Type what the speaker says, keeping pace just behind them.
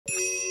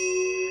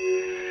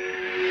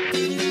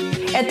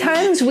At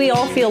times, we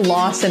all feel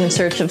lost and in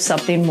search of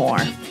something more.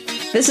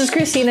 This is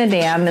Cristina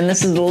Dam, and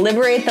this is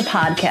Liberate the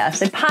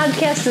podcast, a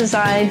podcast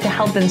designed to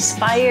help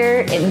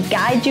inspire and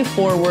guide you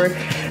forward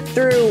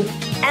through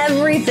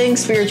everything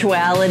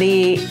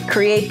spirituality,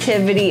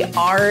 creativity,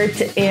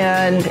 art,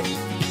 and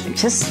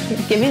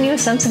just giving you a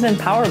sense of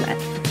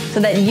empowerment so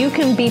that you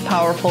can be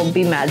powerful,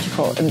 be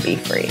magical, and be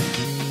free.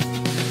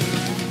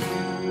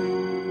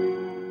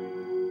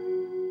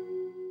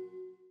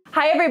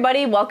 Hi,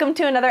 everybody. Welcome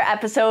to another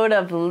episode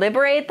of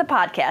Liberate the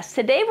podcast.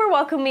 Today, we're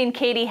welcoming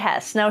Katie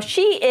Hess. Now,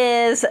 she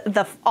is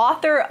the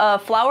author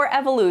of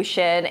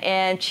Flowerevolution,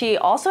 and she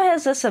also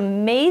has this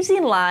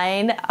amazing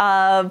line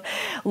of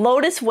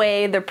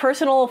LOTUSWEI, their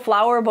personal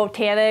flower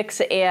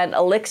botanics and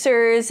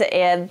elixirs,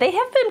 and they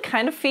have been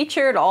kind of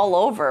featured all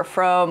over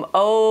from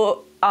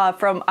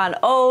on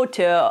O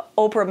to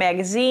Oprah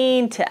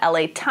Magazine to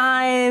LA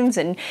Times,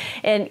 and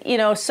you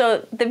know,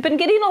 so they've been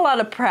getting a lot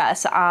of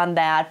press on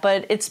that,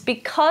 but it's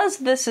because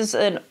this is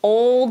an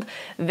old,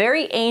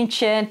 very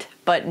ancient,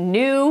 but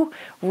new,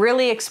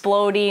 really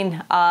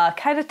exploding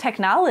kind of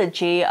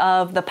technology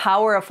of the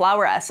power of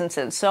flower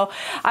essences. So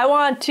I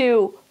want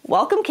to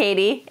welcome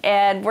Katie,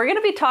 and we're going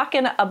to be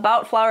talking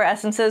about flower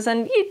essences,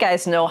 and you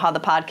guys know how the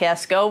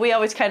podcasts go. We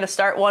always kind of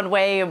start one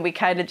way and we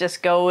kind of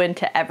just go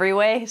into every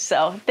way.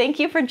 So thank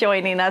you for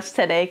joining us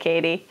today,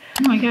 Katie.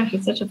 Oh my gosh,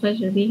 it's such a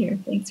pleasure to be here.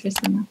 Thanks,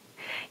 Cristina.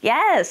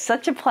 Yes,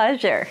 such a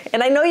pleasure.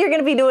 And I know you're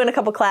going to be doing a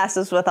couple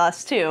classes with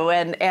us too,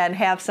 and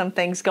have some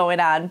things going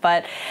on,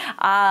 but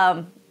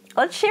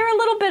let's share a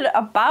little bit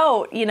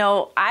about, you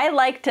know, I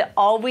like to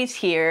always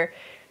hear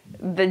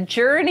the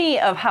journey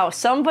of how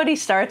somebody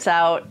starts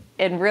out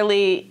and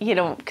really, you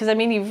know, because I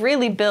mean, you've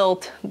really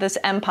built this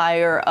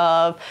empire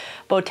of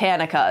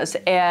botanicas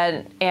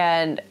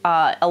and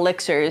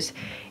elixirs.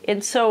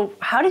 And so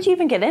how did you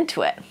even get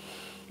into it?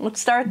 Let's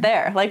start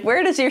there. Like,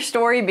 where does your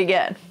story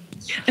begin?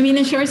 I mean,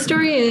 the short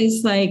story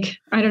is like,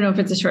 I don't know if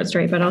it's a short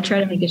story, but I'll try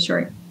to make it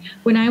short.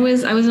 When I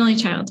was an only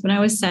child. When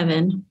I was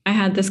 7, I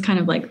had this kind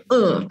of like,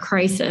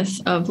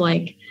 crisis of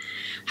like,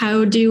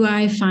 how do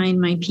I find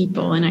my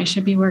people? And I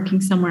should be working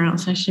somewhere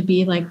else. I should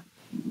be like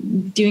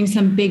doing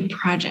some big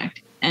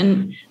project.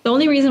 And the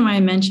only reason why I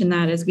mentioned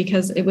that is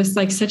because it was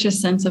like such a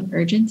sense of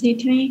urgency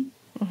to me.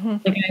 Mm-hmm.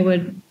 Like I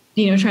would,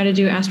 you know, try to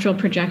do astral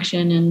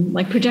projection and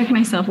like project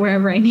myself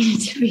wherever I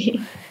needed to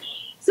be.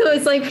 So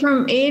it's like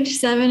from age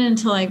 7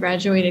 until I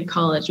graduated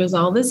college was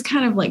all this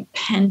kind of like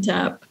pent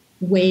up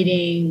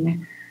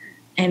waiting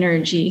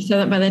energy. So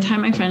that by the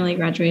time I finally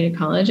graduated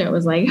college, I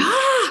was like,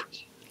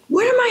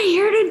 what am I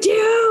here to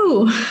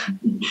do?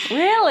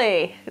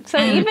 Really? So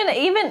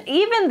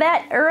even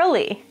that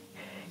early,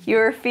 you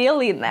were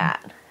feeling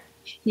that.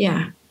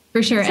 Yeah,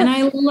 for sure. And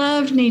I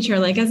loved nature.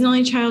 Like as an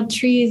only child,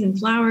 trees and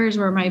flowers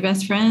were my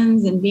best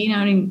friends, and being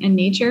out in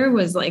nature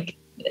was like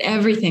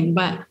everything.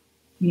 But,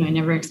 you know, I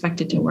never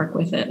expected to work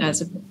with it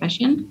as a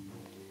profession.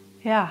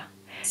 Yeah.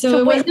 So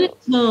it wasn't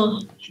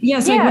until, so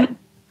when I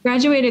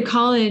graduated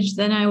college,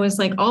 then I was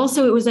like,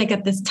 also, it was like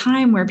at this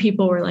time where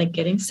people were like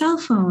getting cell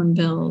phone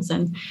bills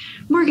and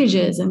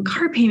mortgages and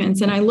car payments.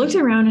 And I looked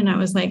around and I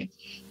was like,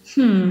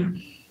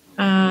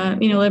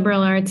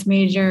 liberal arts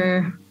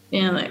major,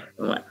 you know, like,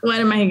 what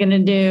am I going to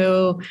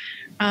do?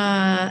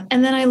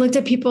 And then I looked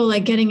at people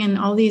like getting in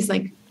all these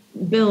like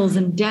bills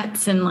and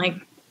debts and like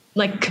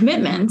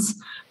commitments,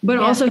 but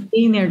also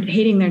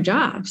hating their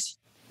jobs.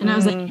 And I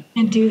was like, I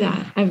can't do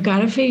that. I've got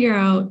to figure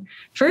out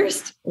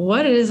first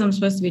what it is I'm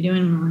supposed to be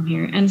doing while I'm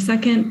here. And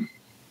second,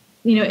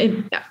 you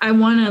know, I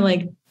want to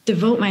like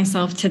devote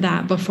myself to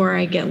that before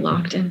I get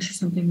locked into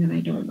something that I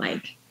don't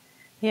like.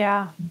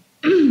 Yeah.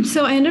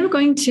 So I ended up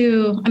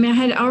I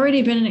had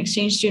already been an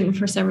exchange student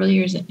for several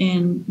years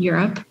in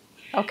Europe.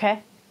 Okay.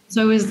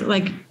 So I was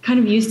like kind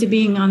of used to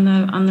being on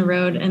the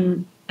road.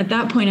 And at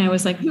that point I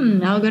was like,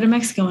 I'll go to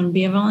Mexico and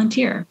be a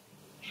volunteer.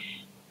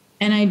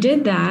 And I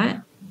did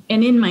that.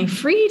 And in my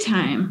free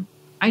time,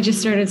 I just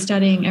started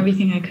studying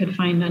everything I could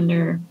find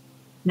under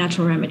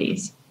natural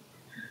remedies.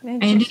 I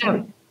ended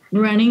up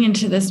running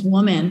into this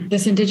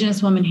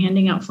indigenous woman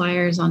handing out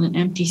flyers on an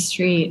empty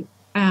street.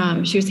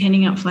 She was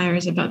handing out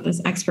flyers about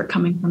this expert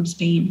coming from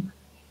Spain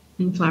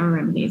in flower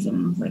remedies.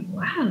 And I was like,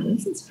 wow,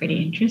 this is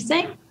pretty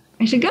interesting.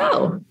 I should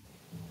go.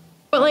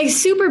 But like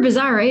super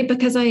bizarre, right?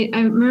 Because I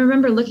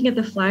remember looking at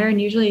the flyer, and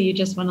usually you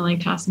just want to like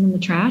toss them in the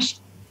trash.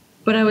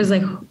 But I was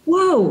like,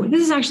 whoa,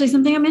 this is actually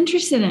something I'm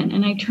interested in.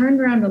 And I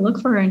turned around to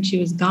look for her, and she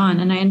was gone.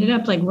 And I ended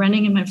up like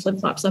running in my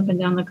flip-flops up and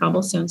down the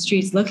cobblestone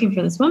streets looking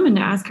for this woman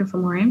to ask her for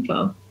more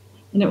info.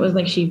 And it was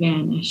like she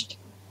vanished.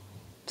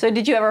 So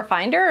did you ever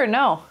find her or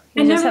no?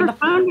 I never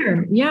found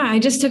her. Yeah, I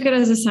just took it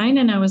as a sign,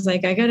 and I was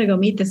like, I got to go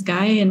meet this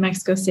guy in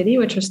Mexico City,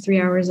 which was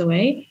 3 hours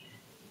away.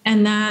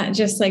 And that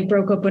just like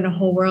broke open a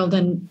whole world.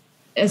 And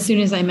as soon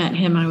as I met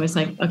him, I was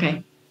like,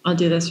 okay, I'll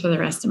do this for the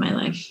rest of my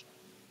life.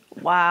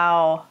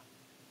 Wow.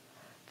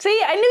 See,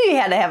 I knew you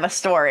had to have a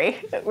story,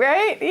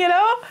 right? You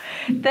know,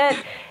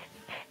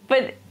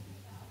 but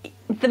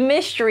the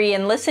mystery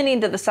and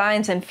listening to the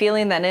signs and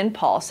feeling that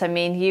impulse. I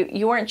mean,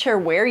 you weren't sure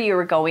where you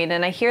were going.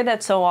 And I hear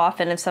that so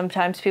often. And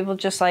sometimes people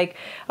just like,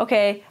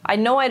 okay, I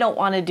know I don't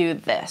want to do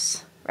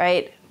this,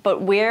 right?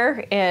 But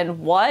where and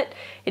what?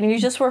 And you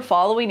just were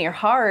following your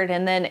heart.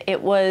 And then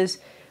it was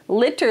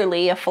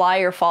literally a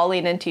flyer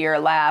falling into your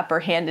lap or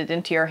handed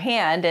into your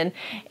hand, and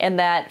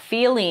that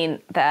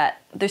feeling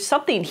that there's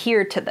something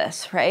here to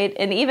this, right?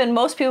 And even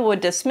most people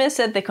would dismiss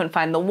it. They couldn't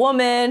find the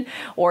woman,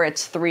 or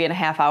it's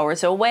 3.5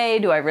 hours away.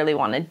 Do I really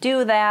want to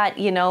do that?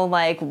 You know,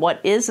 like,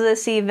 what is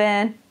this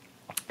even?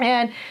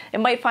 And it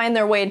might find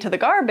their way into the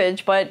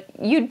garbage, but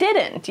you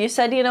didn't. You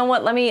said, you know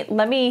what, let me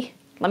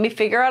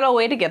figure out a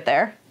way to get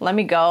there. Let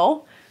me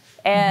go.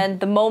 And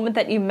the moment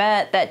that you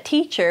met that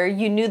teacher,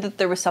 you knew that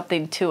there was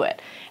something to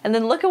it. And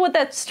then look at what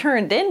that's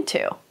turned into.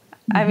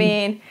 Mm-hmm. I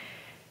mean,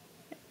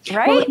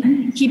 right? Well,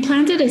 he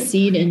planted a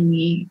seed in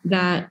me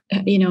that,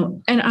 you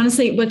know, and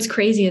honestly, what's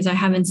crazy is I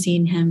haven't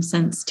seen him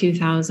since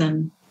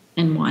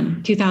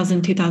 2001.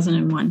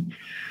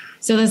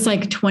 So that's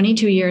like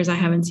 22 years I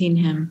haven't seen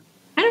him.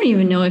 I don't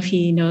even know if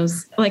he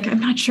knows, like,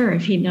 I'm not sure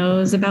if he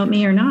knows about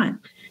me or not.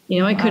 You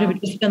know, I could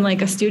have just been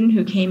like a student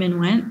who came and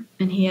went,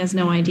 and he has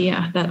no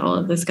idea that all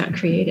of this got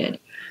created.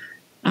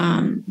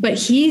 But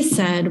he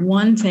said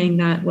one thing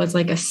that was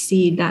like a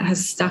seed that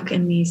has stuck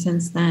in me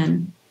since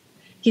then.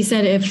 He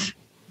said, if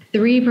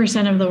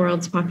 3% of the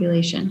world's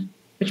population,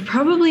 which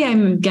probably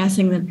I'm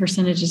guessing the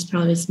percentage is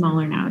probably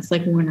smaller now, it's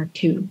like 1 or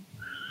 2.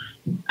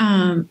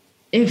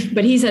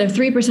 But he said if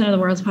 3% of the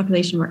world's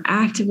population were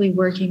actively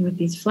working with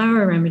these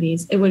flower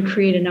remedies, it would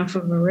create enough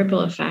of a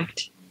ripple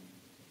effect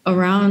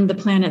around the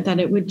planet that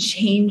it would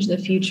change the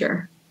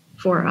future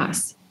for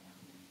us.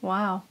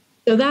 Wow.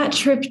 So that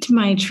tripped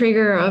my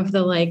trigger of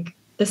the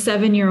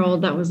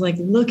 7-year-old that was like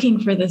looking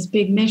for this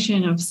big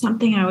mission of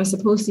something I was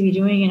supposed to be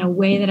doing in a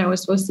way that I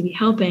was supposed to be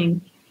helping.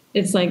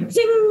 It's like,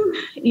 zing,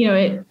 you know,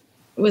 it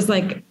was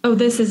like, oh,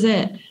 this is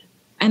it.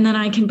 And then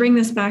I can bring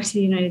this back to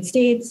the United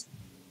States,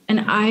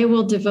 and I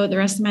will devote the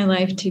rest of my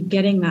life to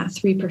getting that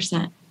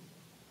 3%.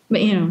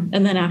 But, you know,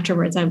 and then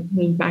afterwards I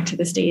moved back to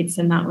the States,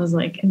 and that was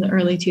like in the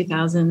early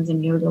 2000s,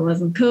 and yoga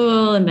wasn't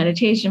cool and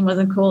meditation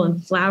wasn't cool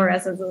and flower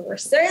essences were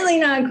certainly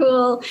not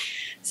cool.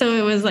 So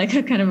it was like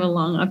a kind of a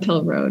long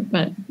uphill road,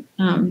 but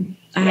I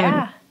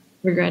haven't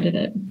regretted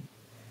it.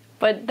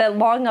 But that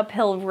long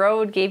uphill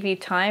road gave you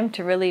time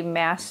to really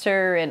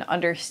master and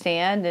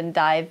understand and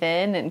dive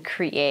in and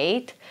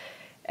create,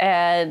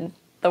 and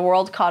the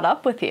world caught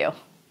up with you.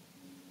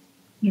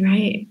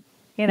 Right.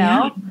 You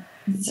know? Yeah.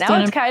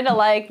 Now it's kind of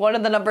like one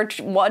of the number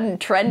one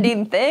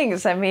trending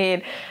things. I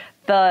mean,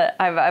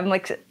 I'm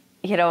like,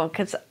 you know,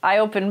 because I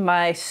opened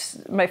my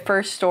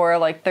first store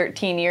like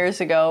 13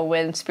 years ago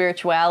when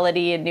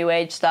spirituality and new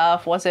age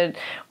stuff wasn't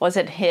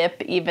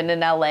hip even in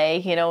LA.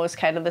 You know, it was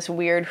kind of this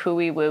weird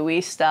hooey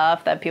wooey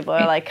stuff that people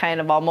are like kind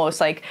of almost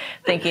like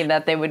thinking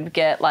that they would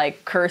get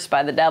like cursed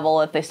by the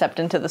devil if they stepped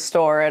into the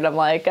store. And I'm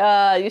like,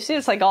 you see,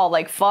 it's like all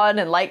like fun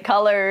and light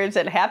colors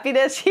and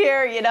happiness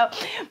here, you know.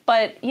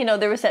 But, you know,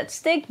 there was that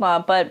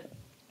stigma. But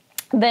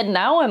then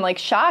now I'm like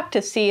shocked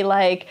to see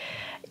like,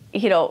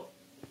 you know,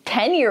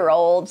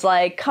 10-year-olds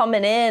like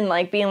coming in,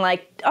 like being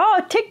like,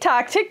 oh,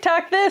 TikTok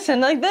this and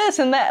like this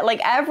and that,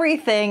 like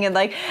everything. And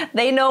like,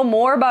 they know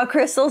more about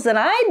crystals than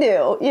I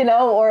do, you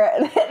know,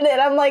 and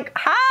I'm like,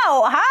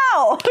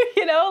 how,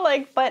 you know,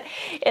 like, but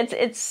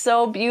it's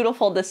so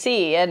beautiful to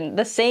see, and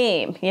the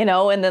same, you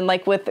know, and then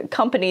like with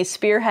companies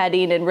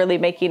spearheading and really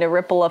making a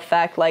ripple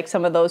effect, like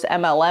some of those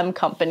MLM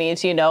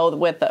companies, you know,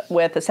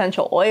 with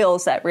essential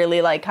oils that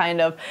really like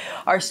kind of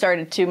are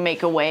started to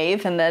make a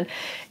wave. And then,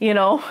 you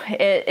know,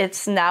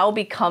 it's now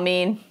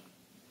becoming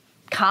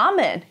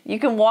common. You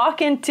can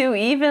walk into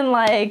even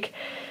like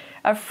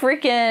a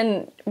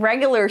freaking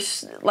regular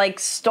like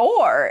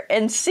store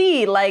and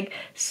see like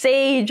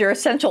sage or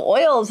essential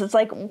oils. It's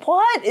like,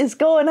 what is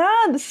going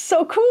on? This is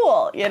so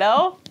cool, you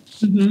know?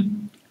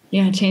 Mm-hmm.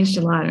 Yeah, it changed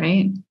a lot,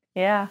 right?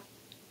 Yeah.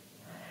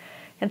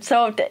 And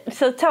so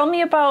tell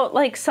me about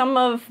like some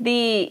of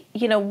the,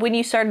 you know, when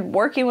you started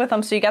working with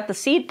them, so you got the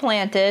seed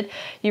planted,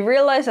 you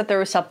realized that there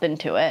was something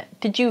to it.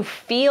 Did you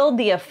feel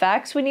the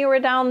effects when you were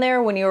down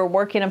there, when you were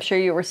working? I'm sure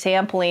you were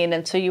sampling,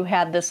 and so you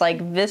had this like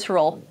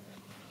visceral.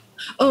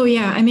 Oh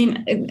yeah. I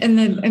mean,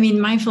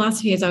 my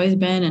philosophy has always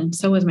been, and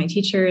so was my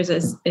teachers,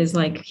 is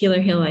like heal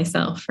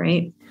thyself,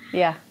 right?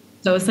 Yeah.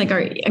 So it's like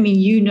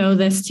you know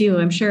this too,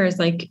 I'm sure. It's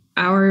like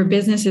our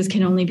businesses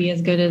can only be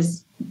as good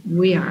as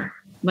we are.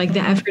 Like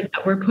the effort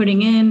that we're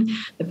putting in,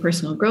 the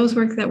personal growth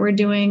work that we're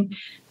doing,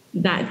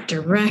 that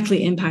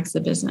directly impacts the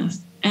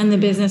business. And the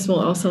business will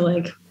also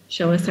like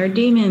show us our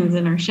demons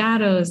and our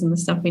shadows and the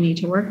stuff we need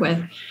to work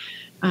with.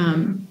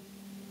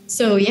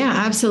 So yeah,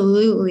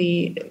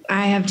 absolutely.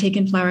 I have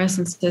taken flower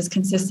essences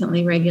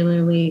consistently,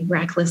 regularly,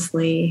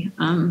 recklessly,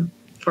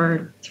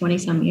 for 20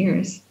 some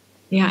years.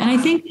 Yeah. And I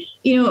think,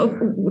 you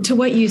know, to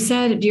what you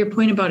said, to your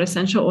point about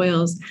essential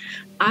oils,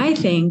 I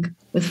think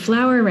with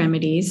flower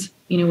remedies,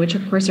 you know, which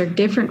of course are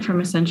different from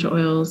essential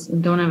oils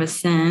and don't have a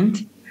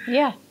scent.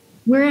 Yeah.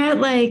 We're at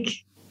like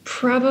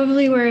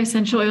probably where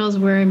essential oils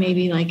were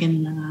maybe like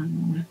in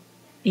the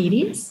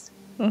 80s,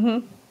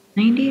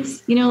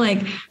 90s. You know,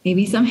 like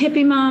maybe some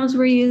hippie moms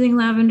were using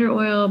lavender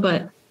oil,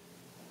 but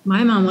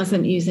my mom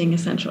wasn't using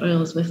essential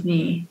oils with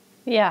me.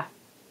 Yeah.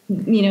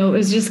 You know, it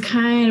was just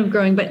kind of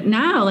growing. But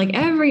now, like,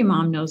 every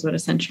mom knows what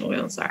essential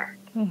oils are.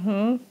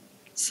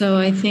 So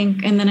I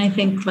think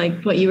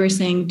like what you were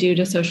saying, due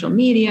to social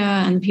media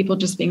and people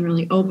just being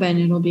really open,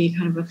 it'll be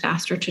kind of a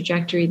faster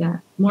trajectory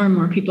that more and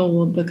more people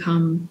will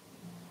become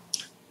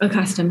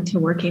accustomed to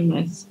working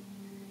with.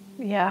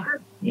 Yeah.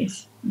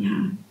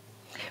 Yeah.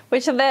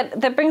 Which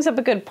that brings up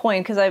a good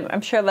point, because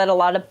I'm sure that a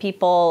lot of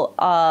people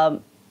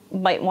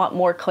might want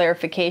more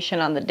clarification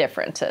on the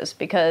differences,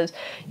 because,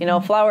 you know,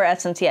 flower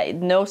essence,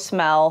 no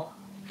smell,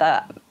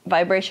 the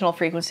vibrational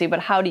frequency, but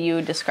how do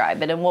you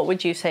describe it? And what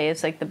would you say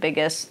is like the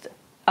biggest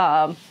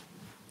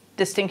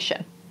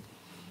distinction?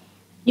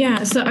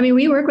 Yeah. So, I mean,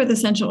 we work with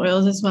essential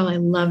oils as well. I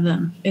love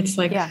them. It's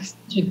like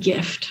such a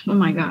gift. Oh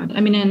my God.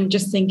 I mean, and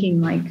just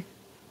thinking like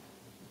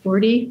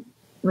 40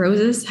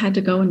 roses had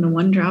to go into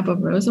one drop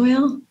of rose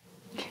oil.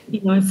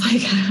 You know, it's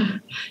like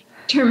a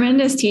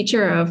tremendous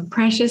teacher of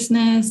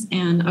preciousness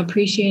and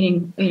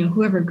appreciating, you know,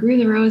 whoever grew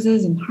the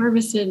roses and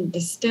harvested and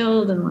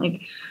distilled, and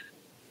like,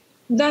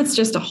 that's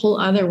just a whole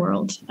other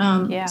world.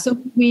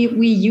 So we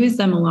use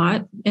them a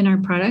lot in our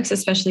products,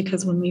 especially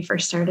because when we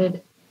first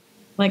started,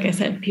 like I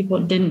said, people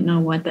didn't know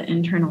what the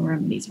internal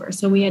remedies were.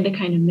 So we had to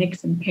kind of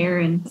mix and pair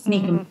and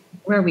sneak them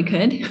where we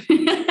could.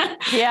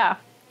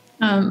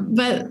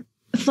 But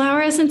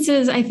flower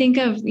essences, I think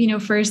of, you know,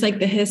 first like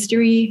the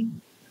history.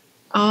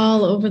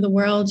 All over the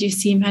world, you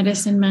see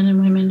medicine men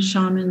and women,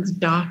 shamans,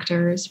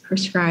 doctors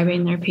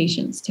prescribing their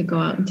patients to go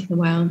out into the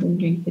wild and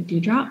drink the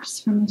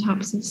dewdrops from the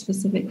tops of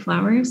specific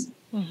flowers.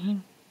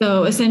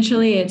 So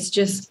essentially, it's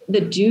just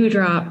the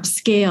dewdrop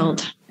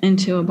scaled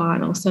into a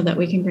bottle so that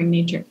we can bring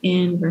nature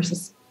in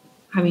versus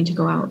having to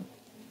go out.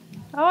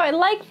 Oh, I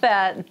like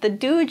that. The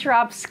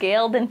dewdrop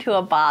scaled into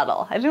a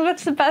bottle. I think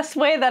that's the best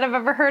way that I've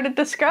ever heard it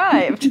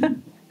described.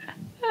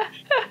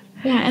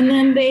 Yeah, and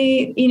then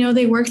they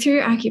work through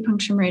your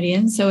acupuncture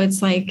meridian. So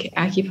it's like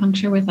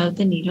acupuncture without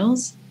the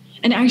needles.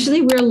 And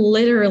actually, we're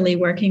literally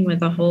working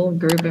with a whole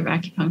group of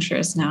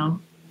acupuncturists now,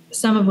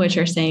 some of which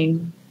are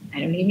saying, I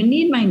don't even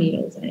need my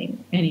needles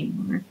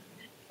anymore,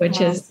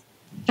 which is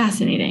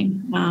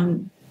fascinating.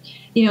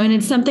 You know, and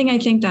it's something I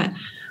think that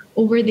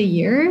over the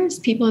years,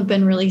 people have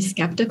been really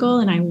skeptical,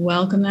 and I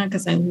welcome that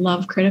because I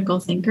love critical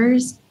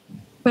thinkers.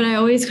 But I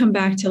always come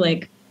back to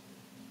like,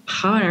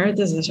 how on earth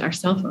does our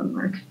cell phone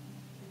work?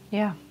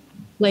 Yeah.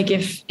 Like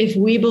if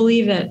we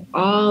believe that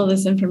all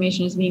this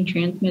information is being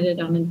transmitted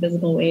on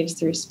invisible waves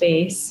through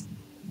space,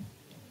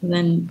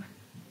 then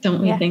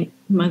don't we think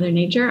Mother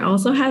Nature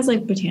also has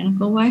like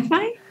botanical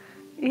Wi-Fi?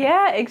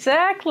 Yeah,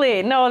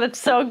 exactly. No, that's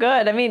so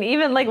good. I mean,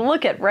 even like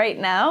look at right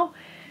now,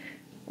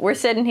 we're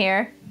sitting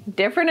here,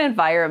 different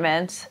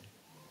environments,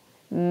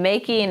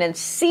 making and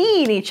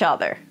seeing each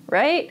other,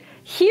 right?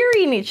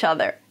 Hearing each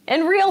other.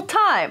 In real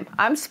time,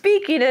 I'm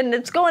speaking and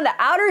it's going to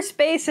outer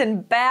space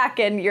and back,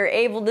 and you're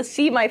able to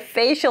see my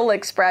facial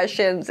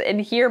expressions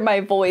and hear my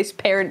voice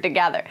paired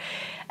together.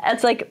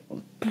 It's like,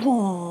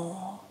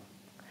 whoa.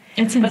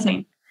 It's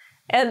insane.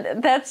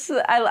 And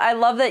I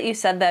love that you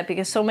said that,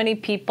 because so many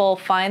people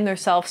find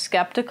themselves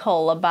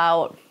skeptical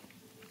about,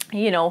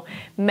 you know,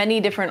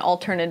 many different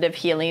alternative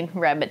healing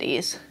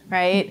remedies,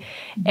 right?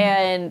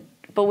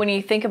 But when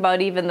you think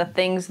about even the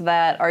things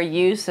that are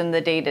used in the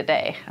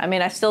day-to-day, I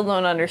mean, I still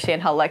don't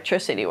understand how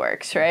electricity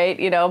works, right?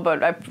 You know,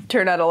 but I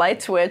turn on a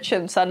light switch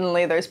and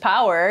suddenly there's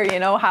power. You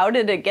know, how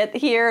did it get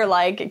here?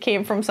 Like, it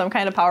came from some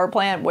kind of power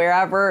plant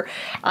wherever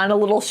on a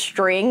little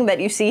string that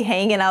you see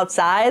hanging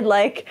outside,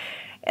 like,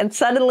 and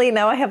suddenly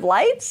now I have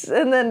lights,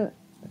 and then,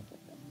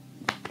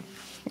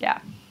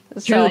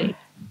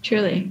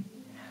 Truly.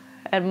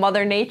 And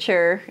Mother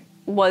Nature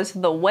was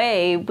the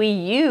way we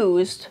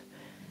used.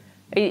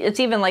 It's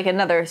even like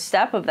another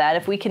step of that.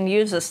 If we can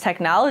use this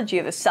technology,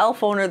 the cell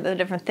phone or the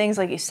different things,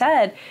 like you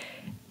said,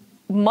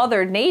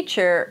 Mother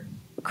Nature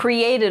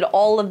created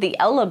all of the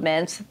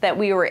elements that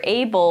we were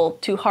able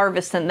to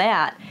harvest in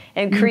that,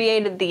 and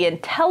created the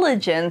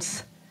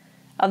intelligence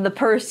of the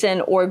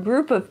person or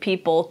group of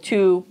people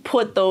to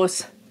put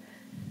those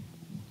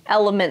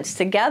elements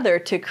together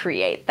to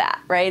create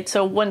that, right?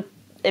 So wouldn't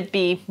it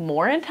be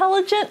more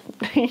intelligent,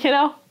 you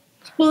know?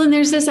 Well, and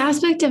there's this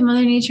aspect of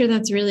Mother Nature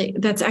that's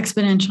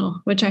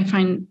exponential, which I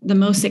find the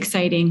most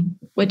exciting,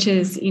 which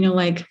is, you know,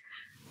 like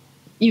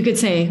you could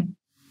say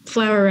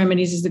flower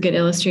remedies is a good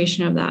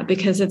illustration of that,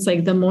 because it's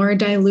like the more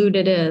dilute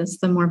it is,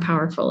 the more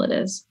powerful it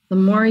is. The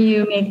more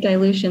you make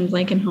dilutions,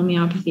 like in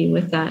homeopathy,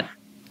 with that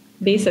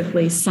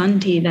basically sun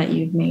tea that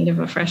you've made of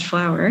a fresh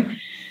flower,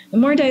 the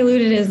more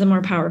dilute it is, the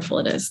more powerful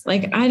it is.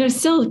 Like, I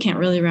still can't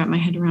really wrap my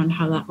head around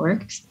how that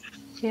works.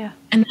 Yeah.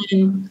 And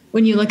then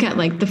when you look at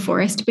like the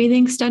forest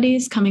bathing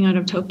studies coming out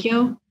of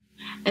Tokyo,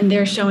 and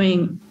they're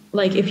showing,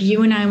 like, if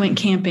you and I went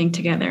camping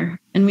together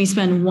and we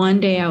spend one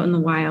day out in the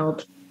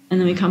wild and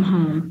then we come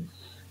home,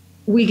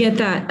 we get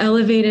that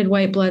elevated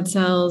white blood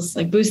cells,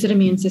 like boosted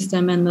immune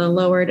system and the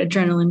lowered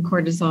adrenaline,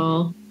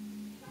 cortisol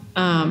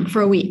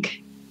for a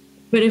week.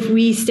 But if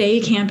we stay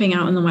camping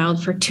out in the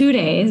wild for 2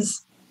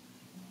 days,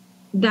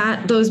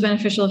 those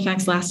beneficial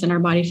effects last in our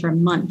body for a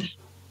month.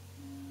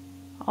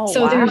 Oh,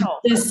 so wow. There's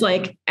this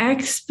like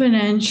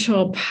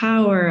exponential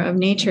power of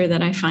nature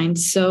that I find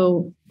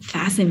so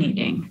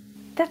fascinating.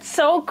 That's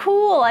so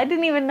cool. I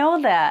didn't even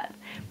know that.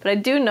 But I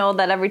do know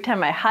that every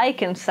time I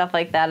hike and stuff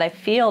like that, I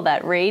feel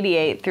that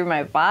radiate through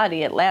my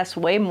body. It lasts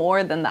way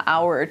more than the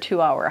hour or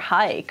 2 hour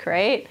hike,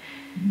 right?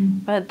 Mm-hmm.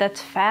 But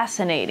that's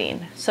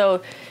fascinating.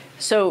 So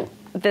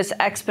this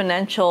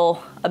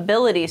exponential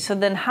ability. So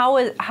then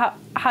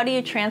how do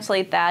you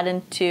translate that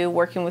into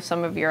working with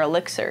some of your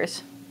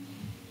elixirs?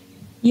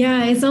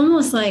 Yeah, it's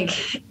almost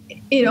like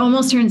it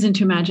almost turns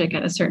into magic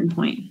at a certain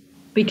point,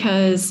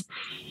 because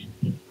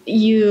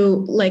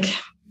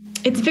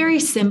it's very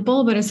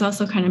simple, but it's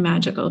also kind of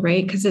magical,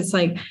 right? Because it's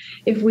like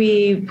if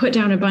we put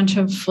down a bunch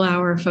of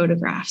flower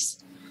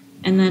photographs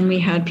and then we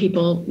had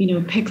people,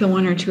 pick the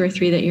 1 or 2 or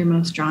 3 that you're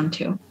most drawn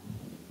to.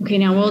 Okay,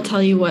 now we'll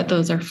tell you what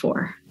those are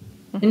for.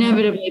 Mm-hmm.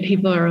 Inevitably,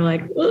 people are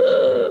like,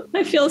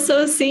 I feel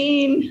so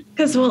seen,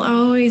 because we'll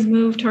always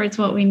move towards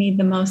what we need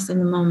the most in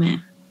the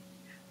moment.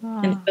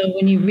 And so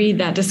when you read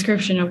that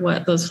description of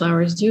what those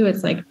flowers do,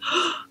 it's like,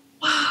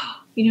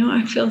 wow,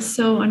 I feel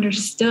so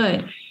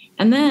understood.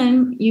 And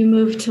then you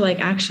move to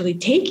like actually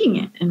taking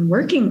it and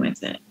working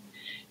with it.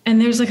 And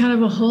there's a kind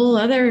of a whole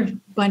other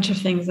bunch of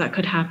things that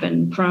could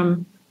happen,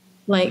 from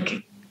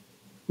like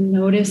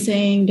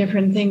noticing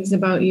different things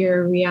about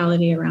your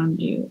reality around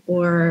you,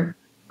 or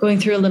going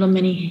through a little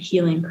mini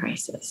healing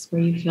crisis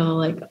where you feel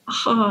like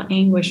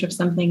anguish of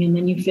something, and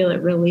then you feel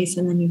it release,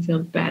 and then you feel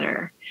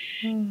better.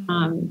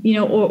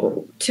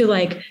 Or to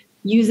like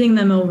using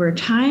them over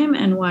time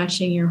and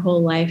watching your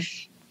whole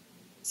life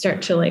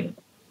start to like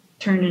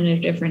turn in a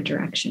different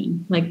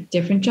direction, like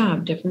different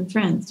job, different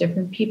friends,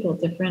 different people,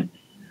 different,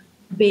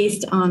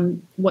 based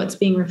on what's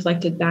being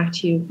reflected back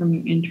to you from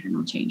your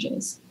internal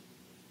changes.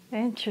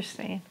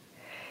 Interesting.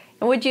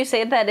 And would you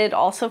say that it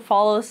also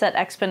follows that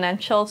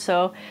exponential?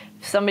 So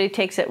if somebody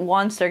takes it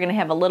once, they're going to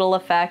have a little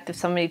effect. If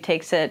somebody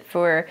takes it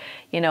for,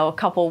 a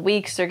couple of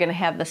weeks, they're going to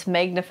have this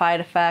magnified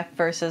effect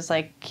versus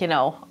like,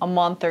 a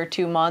month or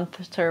 2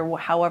 months or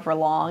however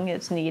long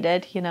it's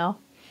needed,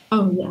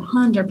 Oh, yeah,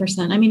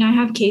 100%. I mean, I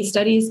have case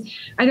studies.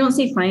 I don't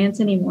see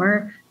clients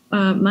anymore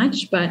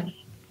much, but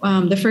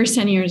the first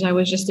 10 years I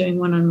was just doing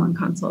one-on-one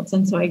consults.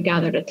 And so I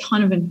gathered a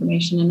ton of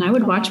information, and I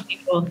would watch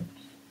people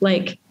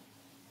like,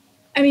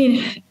 I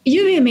mean,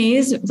 you'd be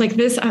amazed. Like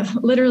this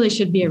literally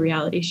should be a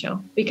reality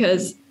show,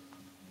 because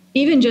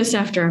even just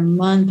after a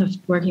month of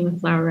working with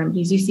flower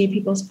remedies, you see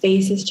people's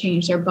faces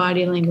change, their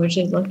body language,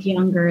 they look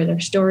younger, their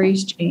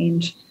stories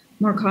change,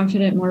 more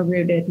confident, more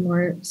rooted,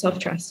 more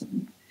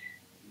self-trusting.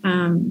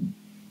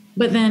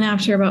 But then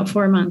after about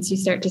 4 months, you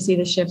start to see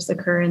the shifts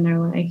occur in their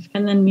life.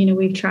 And then,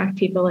 we've tracked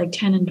people like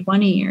 10 and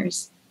 20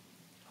 years.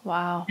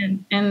 Wow.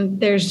 And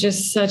there's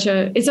just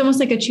it's almost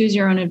like a choose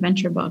your own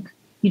adventure book.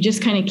 You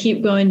just kind of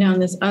keep going down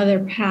this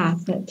other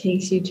path that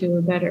takes you to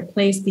a better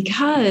place,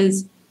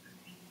 because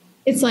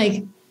it's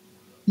like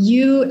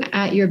you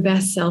at your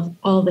best self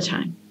all the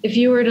time. If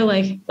you were to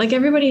like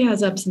everybody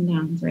has ups and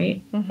downs,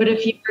 right? Mm-hmm. But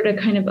if you were to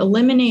kind of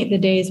eliminate the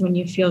days when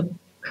you feel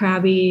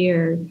crabby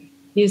or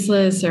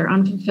useless or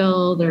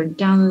unfulfilled or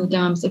down in the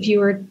dumps, if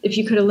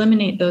you could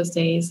eliminate those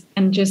days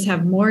and just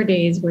have more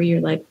days where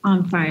you're like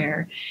on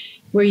fire,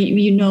 where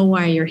you know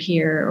why you're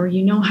here, or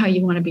how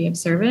you want to be of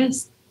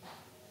service,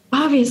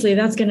 obviously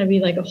that's going to be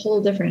like a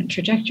whole different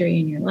trajectory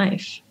in your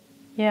life.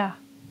 Yeah.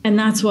 And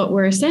that's what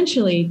we're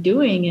essentially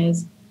doing,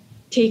 is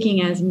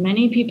taking as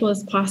many people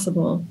as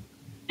possible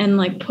and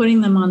like putting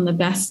them on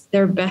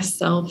their best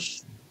self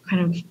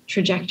kind of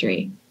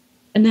trajectory.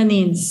 And then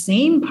the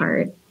insane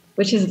part,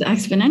 which is the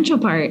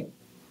exponential part,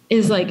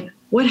 is like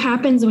what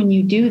happens when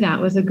you do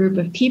that with a group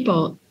of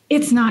people.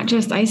 It's not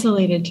just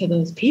isolated to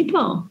those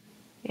people.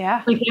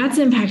 Yeah. Like that's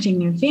impacting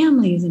their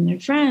families and their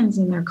friends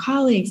and their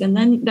colleagues. And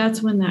then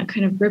that's when that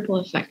kind of ripple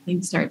effect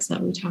thing starts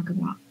that we talk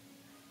about.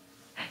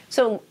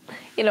 So,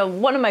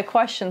 one of my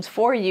questions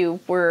for you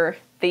were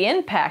the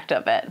impact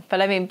of it.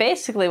 But I mean,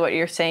 basically what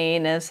you're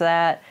saying is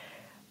that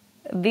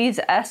these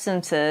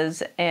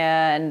essences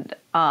and,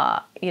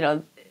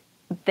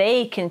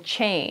 they can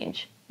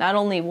change not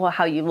only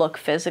how you look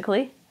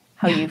physically,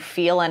 how you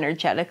feel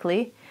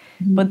energetically,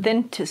 but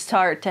then to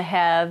start to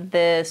have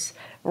this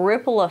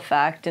ripple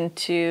effect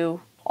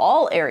into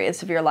all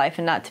areas of your life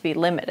and not to be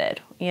limited,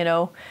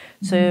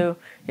 So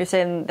you're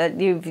saying that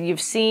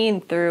you've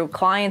seen through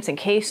clients and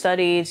case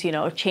studies,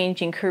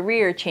 changing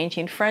career,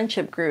 changing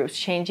friendship groups,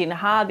 changing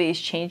hobbies,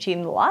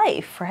 changing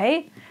life,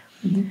 right?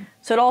 Mm-hmm.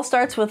 So it all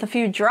starts with a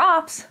few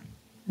drops.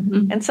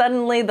 Mm-hmm. And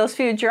suddenly those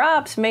few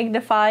drops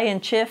magnify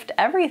and shift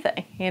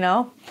everything,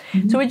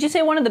 Mm-hmm. So would you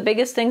say one of the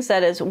biggest things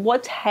that is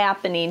what's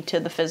happening to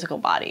the physical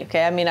body?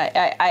 Okay, I mean,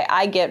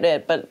 I get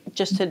it, but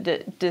just to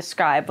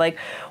describe, like,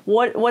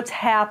 what's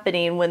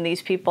happening when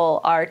these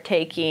people are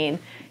taking,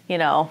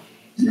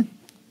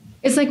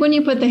 It's like when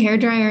you put the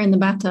hairdryer in the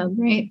bathtub,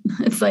 right?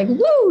 It's like,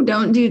 woo,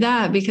 don't do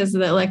that because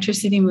the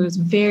electricity moves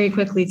very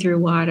quickly through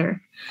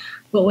water.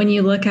 But when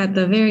you look at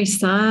the very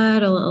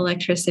subtle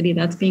electricity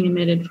that's being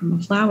emitted from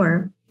a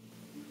flower,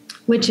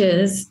 which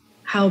is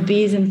how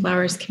bees and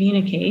flowers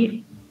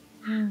communicate,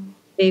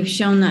 they've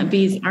shown that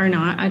bees are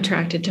not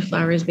attracted to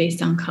flowers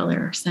based on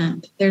color or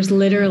scent. There's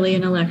literally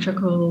an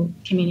electrical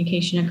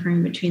communication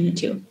occurring between the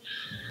two.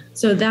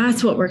 So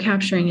that's what we're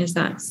capturing, is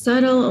that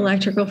subtle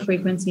electrical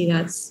frequency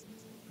that's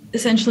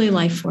essentially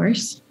life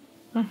force.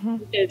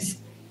 It's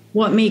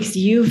what makes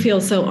you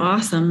feel so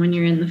awesome when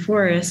you're in the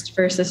forest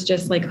versus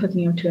just like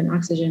hooking up to an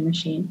oxygen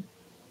machine,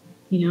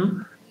 you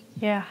know?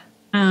 Yeah.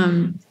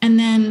 And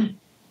then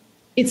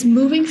it's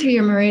moving through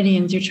your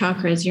meridians, your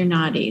chakras, your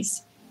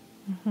nadis.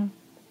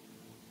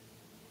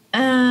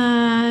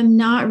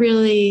 Not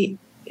really,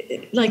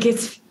 like,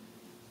 it's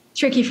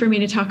tricky for me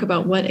to talk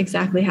about what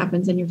exactly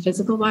happens in your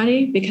physical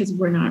body because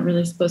we're not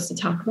really supposed to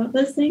talk about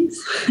those things.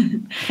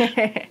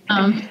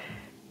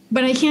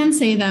 But I can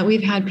say that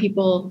we've had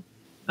people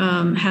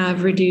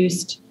have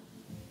reduced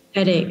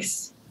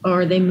headaches,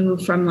 or they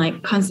move from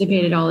like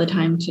constipated all the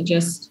time to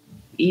just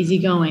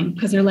easygoing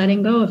because they're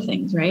letting go of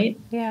things, right?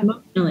 Yeah.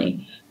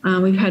 Emotionally.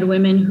 We've had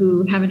women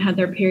who haven't had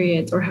their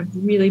periods or have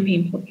really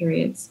painful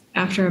periods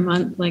after a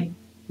month, like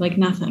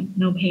nothing,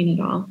 no pain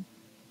at all.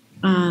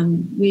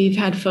 We've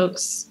had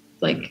folks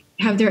like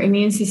have their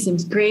immune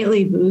systems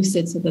greatly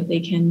boosted so that they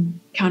can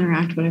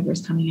counteract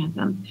whatever's coming at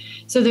them.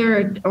 So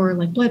or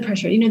like blood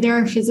pressure, you know, there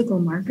are physical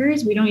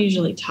markers. We don't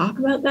usually talk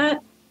about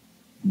that.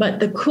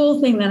 But the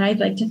cool thing that I'd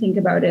like to think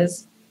about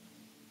is,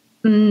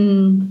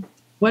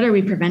 what are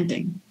we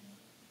preventing?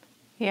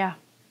 Yeah.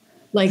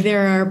 Like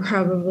there are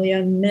probably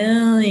a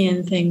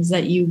million things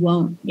that you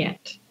won't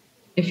get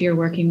if you're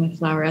working with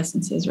flower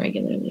essences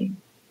regularly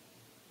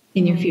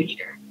in your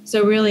future.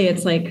 So really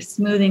it's like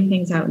smoothing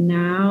things out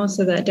now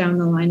so that down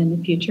the line in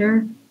the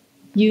future,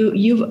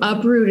 you've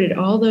uprooted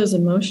all those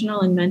emotional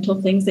and mental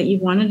things that you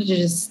wanted to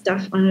just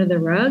stuff under the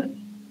rug.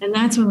 And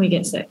that's when we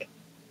get sick,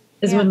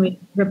 is when we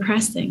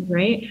repress things,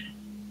 right?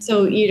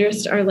 So you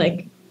just are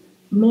like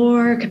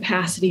more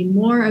capacity,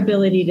 more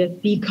ability to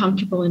be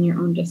comfortable in your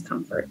own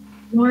discomfort,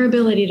 more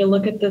ability to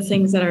look at the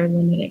things that are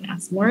limiting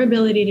us, more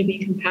ability to be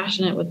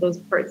compassionate with those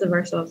parts of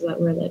ourselves that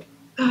we're like,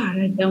 God,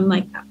 I don't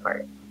like that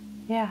part.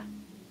 Yeah.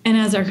 And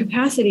as our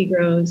capacity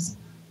grows,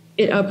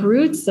 it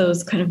uproots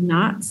those kind of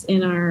knots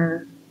in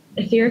our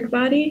etheric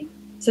body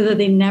so that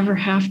they never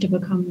have to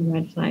become the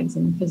red flags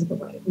in the physical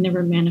body, they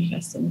never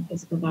manifest in the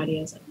physical body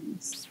as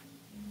illness.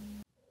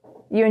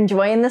 You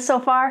enjoying this so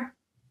far?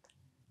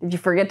 Did you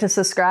forget to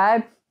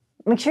subscribe?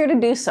 Make sure to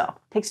do so.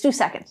 Takes 2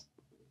 seconds.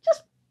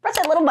 Just press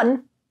that little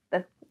button,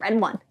 the red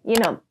one. You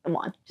know the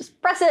one.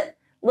 Just press it,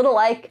 little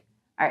like.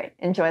 All right,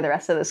 enjoy the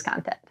rest of this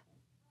content.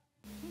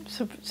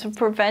 So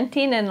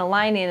preventing and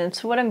aligning, and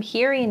so what I'm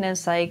hearing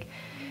is like,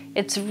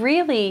 it's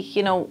really,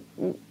 you know,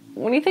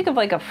 when you think of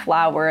like a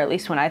flower, at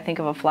least when I think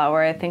of a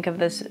flower, I think of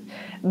this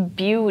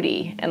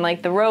beauty, and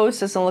like the rose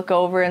doesn't look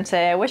over and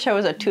say, I wish I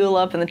was a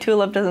tulip, and the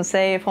tulip doesn't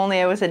say, if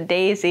only I was a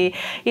daisy.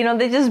 You know,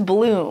 they just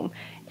bloom.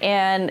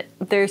 And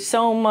there's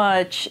so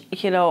much,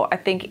 you know, I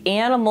think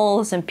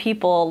animals and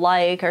people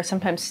alike are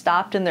sometimes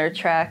stopped in their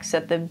tracks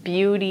at the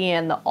beauty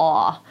and the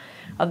awe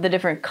of the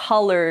different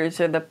colors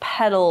or the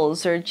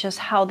petals or just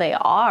how they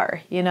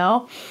are, you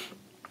know?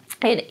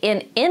 And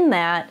in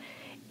that,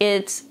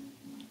 it's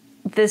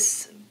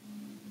this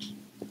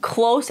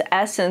close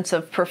essence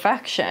of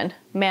perfection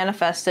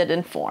manifested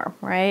in form,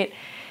 right?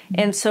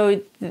 And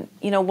so,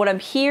 you know, what I'm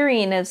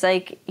hearing is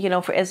like, you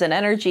know, as an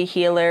energy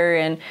healer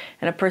and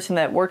a person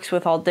that works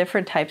with all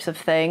different types of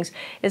things,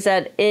 is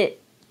that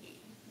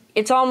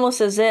it's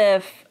almost as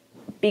if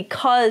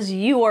because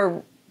you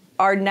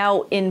are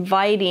now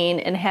inviting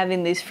and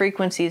having these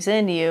frequencies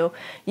in you,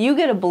 you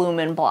get to bloom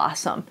and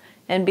blossom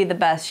and be the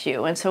best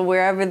you. And so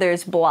wherever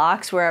there's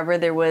blocks, wherever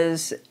there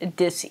was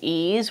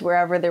dis-ease,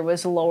 wherever there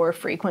was lower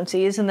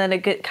frequencies, and then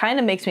it kind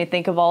of makes me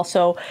think of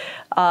also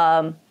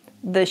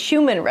the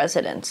Schumann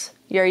resonance.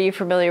 Are you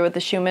familiar with the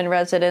Schumann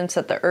resonance,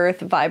 that the earth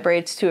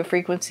vibrates to a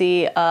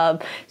frequency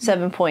of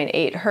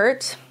 7.8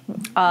 hertz?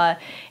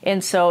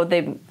 And so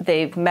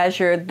they've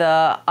measured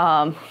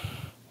the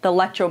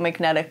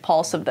electromagnetic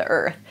pulse of the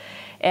earth.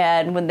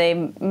 And when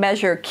they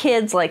measure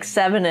kids like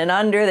 7 and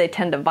under, they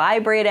tend to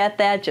vibrate at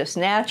that just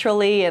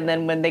naturally. And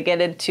then when they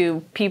get into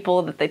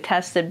people that they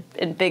tested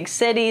in big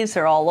cities,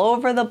 they're all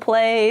over the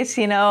place,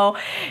 you know,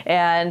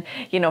 and,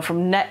 you know,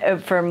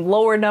 from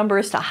lower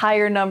numbers to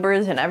higher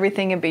numbers and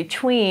everything in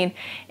between.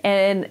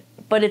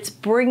 But it's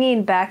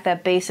bringing back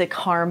that basic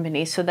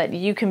harmony so that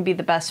you can be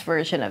the best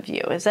version of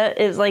you. Is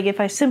like, if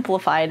I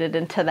simplified it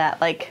into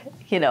that, like,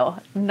 you know,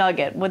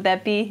 nugget, would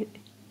that be?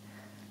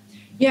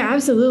 Yeah,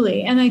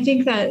 absolutely. And I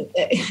think that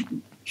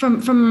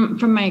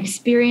from my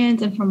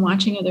experience and from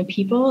watching other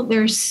people,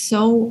 there's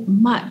so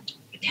much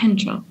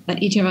potential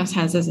that each of us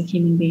has as a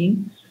human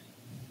being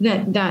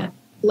that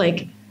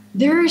like,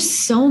 there are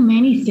so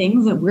many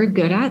things that we're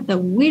good at that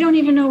we don't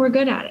even know we're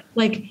good at it.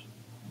 Like,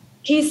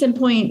 case in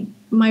point,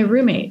 my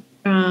roommate,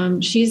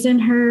 She's in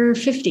her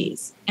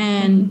 50s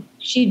and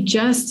she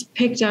just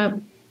picked up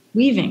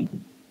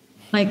weaving,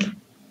 like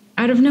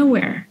out of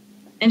nowhere.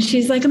 And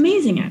she's like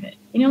amazing at it.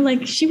 You know,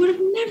 like she would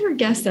have never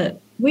guessed that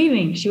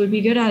weaving, she would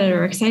be good at it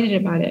or excited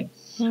about it.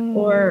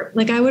 Or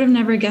like, I would have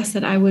never guessed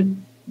that I would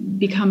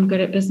become good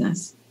at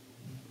business,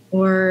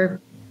 or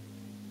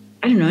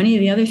I don't know, any of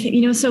the other things,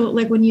 you know? So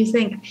like when you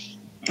think,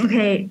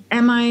 okay,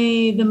 am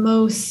I the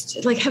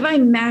most, like, have I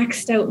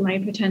maxed out my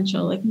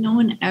potential? Like no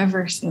one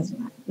ever says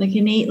that. Like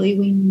innately,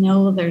 we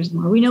know there's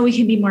more. We know we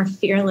can be more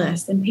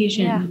fearless and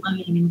patient and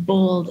loving and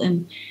bold.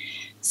 And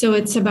so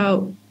it's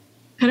about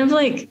kind of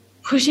like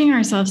pushing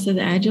ourselves to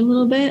the edge a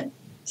little bit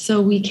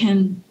so we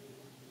can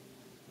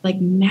like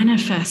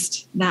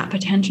manifest that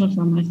potential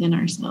from within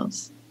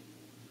ourselves.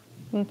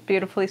 It's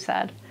beautifully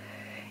said.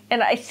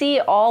 And I see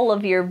all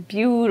of your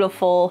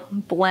beautiful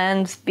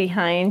blends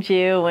behind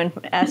you and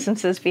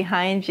essences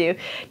behind you. Do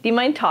you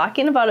mind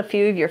talking about a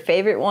few of your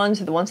favorite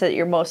ones, or the ones that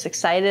you're most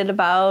excited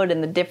about,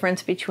 and the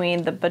difference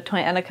between the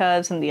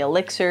botanicas and the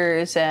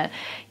elixirs? And,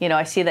 you know,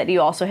 I see that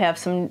you also have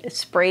some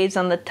sprays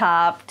on the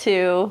top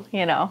too,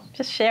 you know,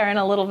 just sharing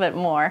a little bit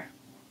more.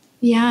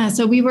 Yeah,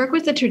 so we work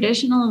with the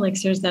traditional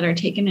elixirs that are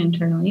taken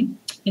internally.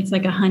 It's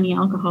like a honey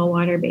alcohol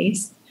water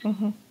base.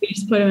 We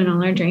just put them in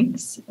all our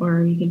drinks,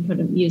 or you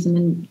can use them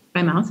in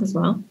by mouth as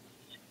well.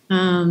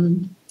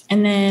 And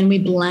then we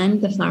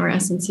blend the flower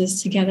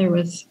essences together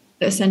with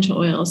the essential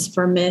oils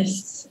for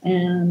mists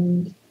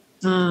and,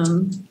 you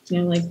know,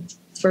 like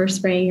for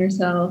spraying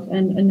yourself,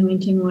 and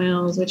anointing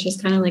oils, which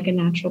is kind of like a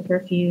natural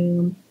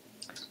perfume.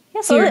 Yeah,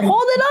 so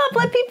hold it up,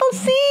 let people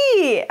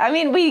see. I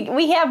mean,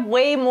 we have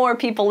way more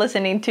people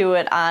listening to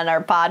it on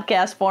our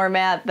podcast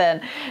format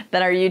than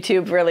our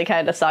YouTube really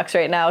kind of sucks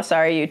right now.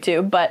 Sorry,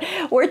 YouTube. But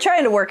we're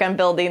trying to work on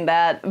building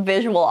that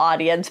visual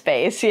audience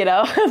base, you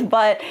know.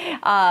 But,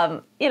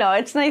 you know,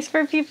 it's nice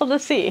for people to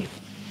see.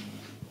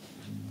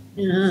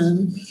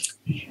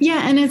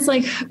 Yeah, and it's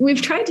like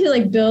we've tried to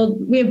like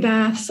we have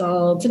bath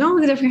salts and all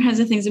the different kinds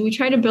of things. And we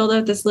try to build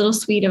out this little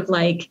suite of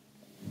like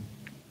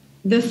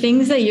the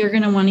things that you're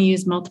going to want to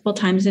use multiple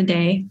times a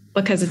day,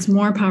 because it's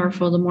more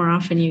powerful the more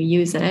often you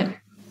use it.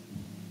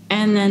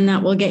 And then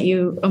that will get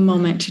you a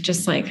moment to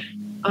just like,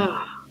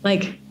 I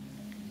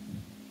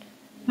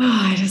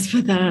just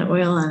put that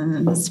oil on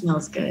and it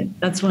smells good.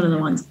 That's one of the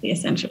ones, the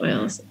essential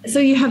oils. So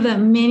you have that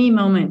mini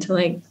moment to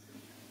like,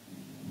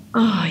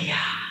 oh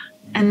yeah.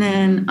 And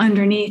then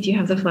underneath you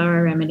have the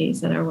flower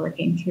remedies that are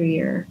working through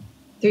your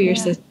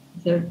system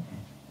to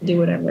do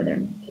whatever they're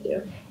meant to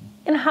do.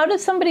 And how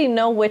does somebody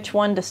know which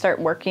one to start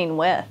working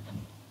with?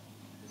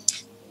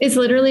 It's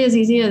literally as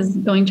easy as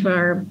going to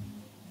our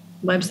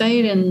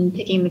website and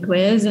taking the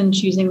quiz and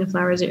choosing the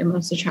flowers that you're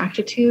most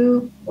attracted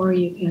to, or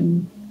you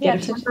can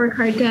get a flower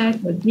card deck.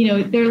 But, you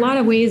know, there are a lot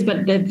of ways,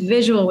 but the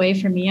visual way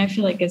for me, I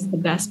feel like is the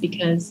best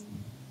because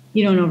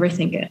you don't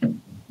overthink it.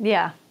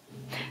 Yeah.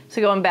 So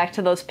going back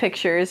to those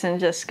pictures and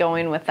just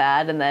going with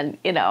that, and then,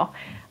 you know,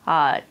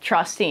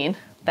 trusting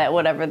that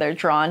whatever they're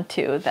drawn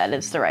to, that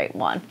is the right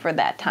one for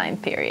that time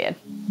period.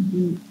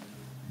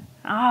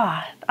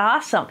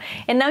 Awesome.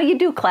 And now you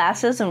do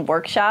classes and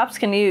workshops.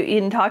 Can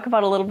you talk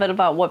about a little bit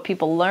about what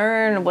people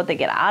learn, what they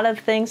get out of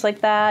things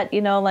like that?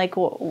 You know, like,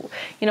 you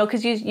know,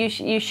 because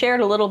you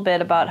shared a little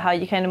bit about how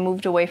you kind of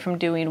moved away from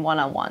doing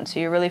one-on-one. So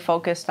you're really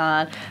focused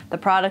on the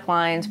product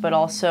lines, but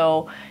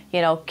also, you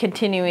know,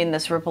 continuing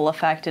this ripple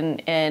effect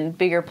in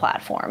bigger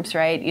platforms,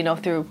 right? You know,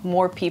 through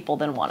more people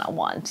than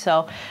one-on-one.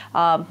 So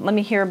let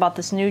me hear about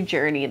this new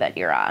journey that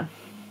you're on.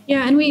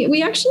 Yeah, and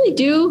we actually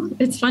do.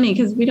 It's funny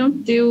because I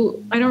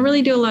don't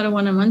really do a lot of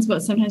one-on-ones,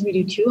 but sometimes we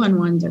do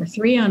 2-on-1s or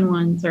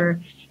 3-on-1s,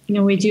 or, you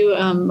know, we do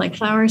like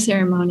flower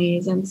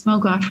ceremonies and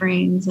smoke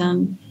offerings,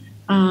 and,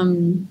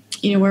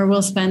 you know, where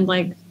we'll spend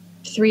like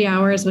 3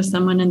 hours with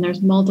someone and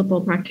there's multiple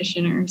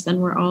practitioners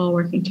and we're all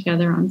working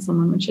together on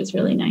someone, which is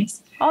really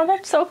nice. Oh,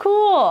 that's so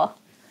cool.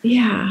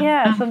 Yeah.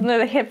 Yeah, so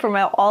they're hit from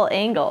all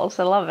angles.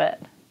 I love it.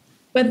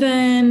 But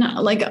then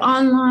like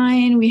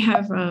online, we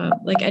have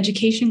like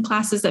education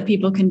classes that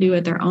people can do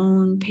at their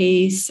own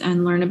pace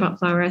and learn about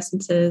flower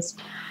essences.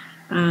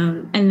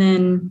 And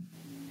then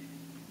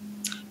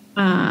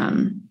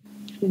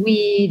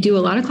we do a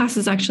lot of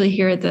classes actually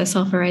here at the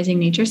Self-Arising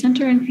Nature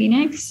Center in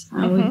Phoenix,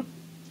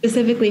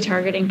 specifically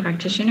targeting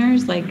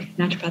practitioners like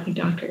naturopathic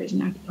doctors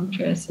and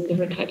acupuncturists and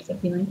different types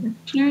of healing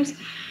practitioners.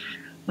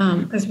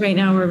 Because right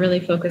now we're really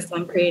focused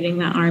on creating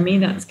that army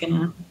that's going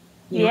to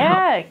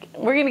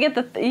we're gonna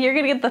get you're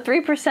gonna get the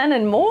 3%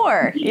 and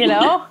more, you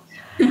know.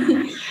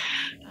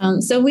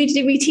 So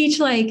we teach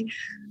like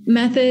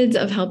methods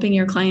of helping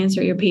your clients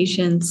or your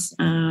patients,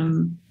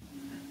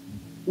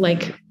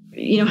 like,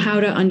 you know, how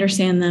to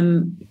understand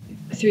them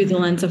through the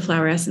lens of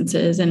flower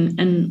essences,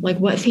 and like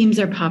what themes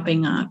are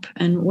popping up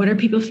and what are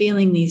people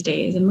feeling these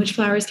days and which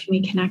flowers can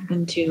we connect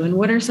them to, and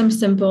what are some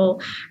simple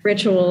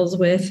rituals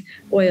with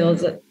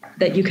oils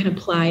that you can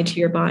apply to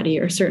your body,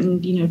 or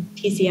certain, you know,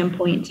 TCM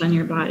points on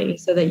your body,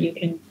 so that you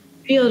can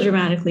feel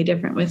dramatically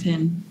different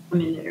within a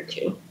minute or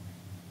two.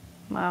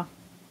 Wow.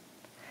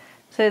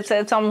 So So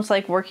it's almost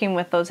like working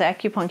with those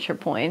acupuncture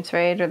points,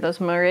 right? Or those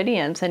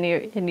meridians, and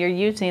you're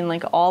using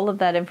like all of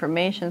that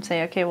information,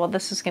 say, okay, well,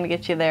 this is going to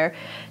get you there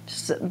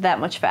just that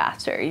much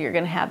faster. You're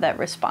going to have that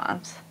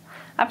response.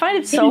 I find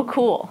it so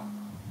cool.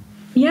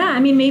 Yeah, I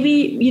mean, maybe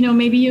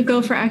you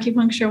go for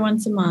acupuncture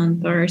once a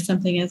month or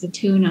something as a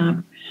tune-up,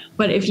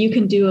 but if you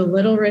can do a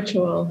little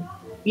ritual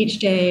each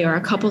day or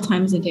a couple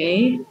times a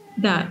day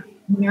that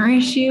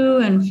nourish you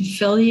and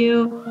fulfill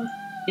you,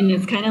 and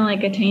it's kind of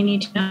like a tiny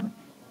tune-up,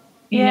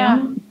 you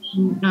know,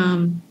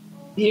 and,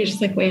 you're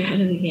just like way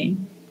ahead of the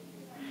game.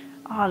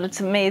 Oh,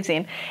 that's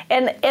amazing.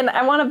 And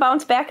I want to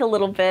bounce back a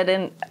little bit.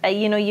 And,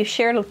 you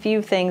shared a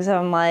few things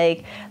on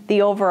like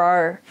the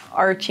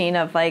overarching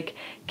of like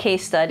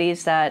case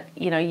studies that,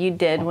 you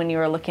did when you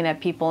were looking at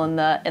people in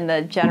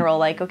the general,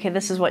 like, okay,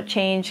 this is what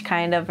changed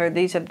kind of, or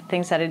these are the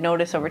things that I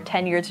noticed over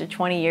 10 years or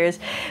 20 years.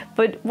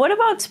 But what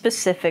about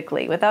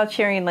specifically, without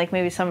sharing like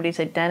maybe somebody's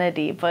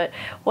identity, but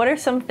what are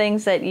some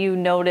things that you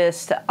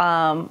noticed,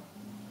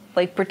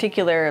 like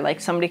particular,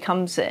 like somebody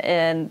comes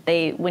in,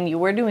 when you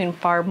were doing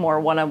far more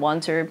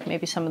one-on-ones or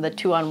maybe some of the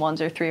 2-on-1s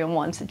or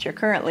 3-on-1s that you're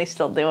currently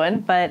still doing,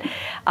 but,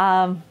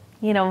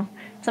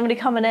 somebody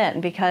coming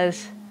in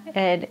because,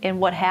 and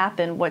what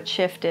happened, what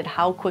shifted,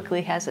 how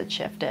quickly has it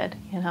shifted,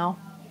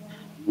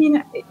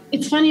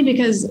 It's funny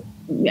because,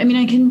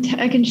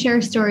 I can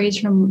share stories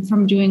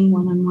from doing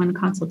one-on-one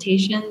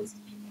consultations,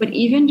 but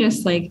even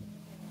just like,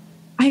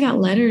 I got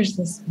letters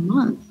this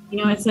month.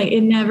 It's like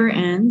it never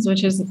ends,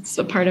 which is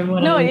a part of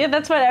what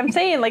that's what I'm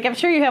saying. Like, I'm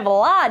sure you have a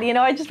lot,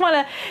 I just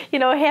want to,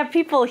 have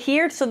people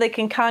hear so they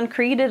can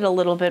concrete it a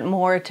little bit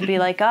more to be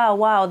like, oh,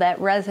 wow, that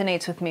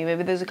resonates with me.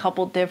 Maybe there's a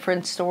couple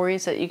different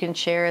stories that you can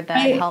share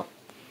that help.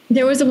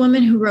 There was a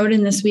woman who wrote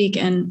in this week,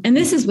 and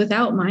this is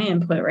without my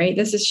input, right?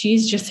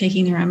 She's just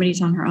taking the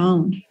remedies on her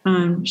own.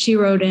 She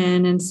wrote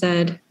in and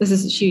said,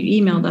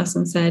 she emailed us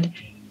and said,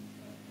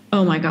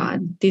 oh my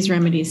God, these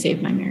remedies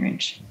saved my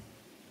marriage.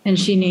 And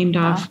she named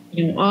off,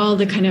 all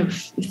the kind of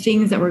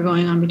things that were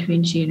going on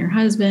between she and her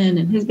husband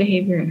and his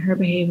behavior and her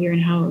behavior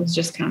and how it was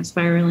just kind of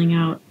spiraling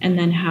out. And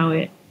then how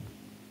it,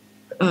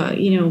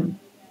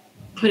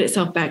 put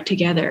itself back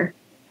together.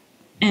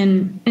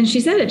 And she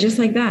said it just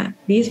like that.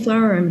 These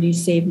flower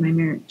remedies saved my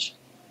marriage.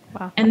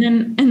 Wow. And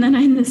then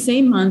in the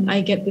same month, I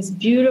get this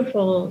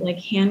beautiful, like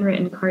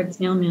handwritten card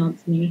snail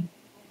mailed to me.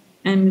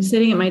 I'm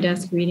sitting at my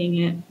desk reading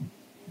it.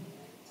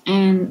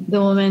 And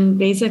the woman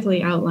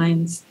basically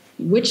outlines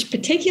which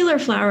particular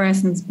flower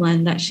essence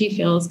blend that she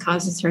feels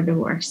causes her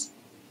divorce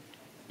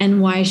and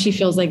why she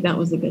feels like that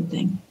was a good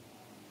thing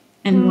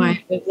and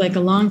why it was like a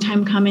long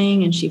time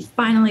coming. And she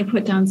finally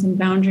put down some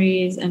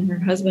boundaries and her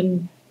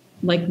husband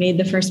like made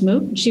the first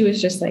move. She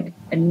was just like,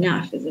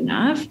 enough is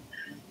enough.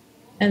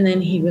 And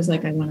then he was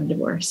like, I want a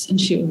divorce. And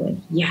she was like,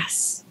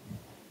 yes.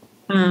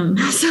 People,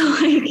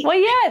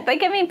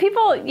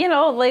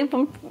 like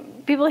when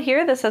people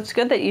hear this, that's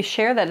good that you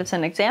share that as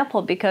an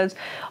example, because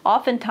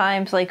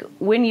oftentimes, like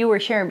when you were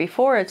sharing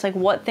before, it's like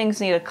what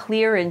things need to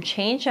clear and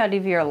change out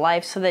of your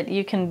life so that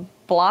you can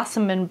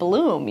blossom and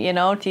bloom,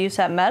 to use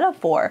that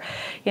metaphor,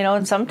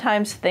 and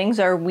sometimes things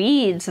are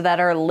weeds that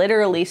are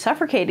literally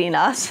suffocating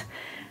us,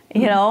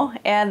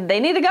 and they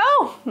need to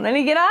go, they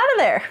need to get out of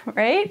there,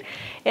 right?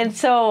 And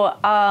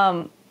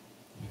so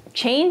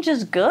change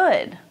is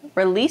good.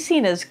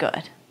 Releasing is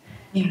good.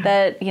 Yeah.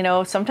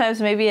 That,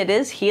 sometimes maybe it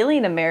is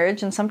healing a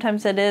marriage and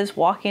sometimes it is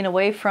walking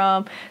away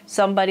from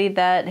somebody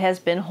that has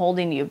been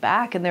holding you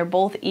back, and they're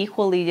both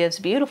equally as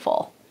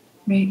beautiful.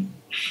 Right.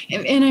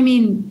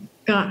 And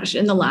gosh,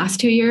 in the last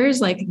 2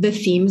 years, like the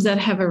themes that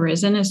have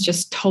arisen is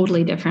just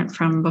totally different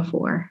from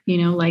before,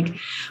 like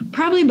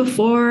probably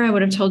before I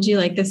would have told you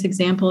like this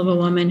example of a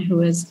woman who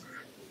was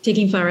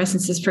taking flower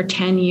essences for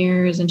 10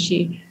 years and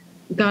she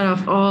got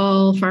off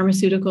all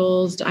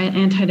pharmaceuticals,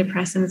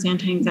 antidepressants,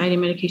 anti-anxiety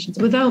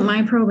medications without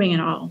my probing at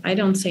all. I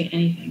don't say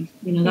anything,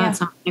 that's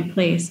not my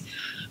place.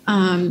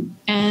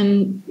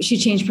 And she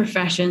changed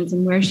professions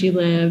and where she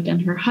lived,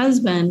 and her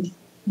husband,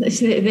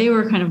 they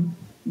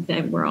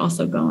were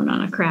also going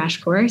on a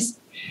crash course.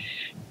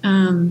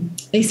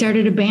 They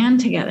started a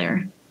band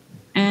together.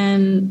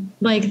 And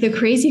like the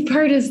crazy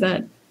part is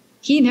that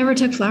he never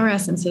took flower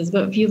essences,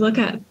 but if you look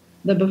at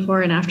the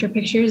before and after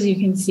pictures, you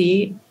can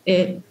see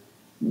it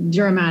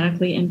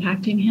dramatically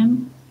impacting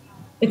him.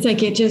 It's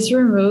like it just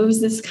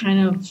removes this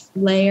kind of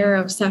layer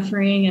of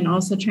suffering and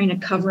also trying to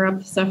cover up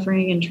the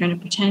suffering and trying to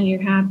pretend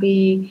you're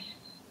happy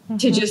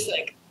to just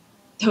like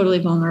totally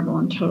vulnerable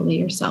and totally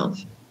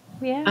yourself.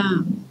 Yeah.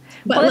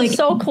 But it's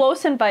so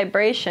close in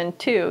vibration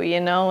too,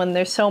 and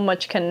there's so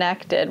much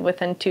connected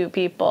within two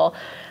people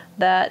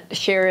that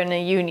share in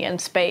a union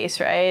space,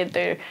 right?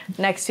 They're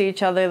next to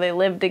each other, they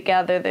live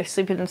together, they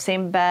sleep in the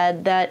same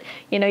bed, that,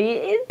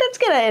 that's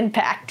going to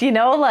impact,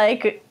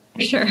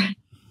 Sure.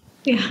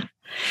 Yeah.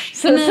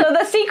 So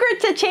the secret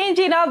to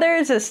changing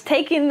others is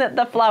taking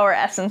the flower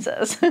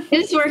essences.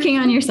 It's working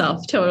on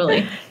yourself.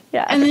 Totally.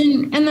 Yeah. And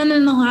then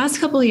in the last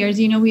couple of years,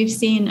 we've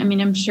seen,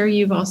 I'm sure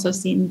you've also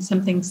seen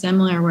something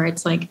similar where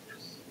it's like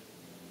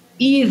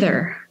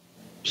either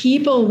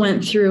people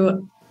went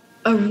through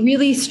a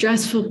really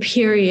stressful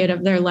period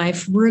of their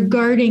life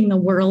regarding the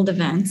world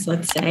events,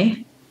 let's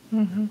say.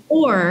 Mm-hmm.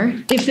 Or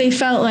if they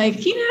felt like,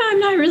 I'm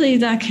not really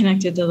that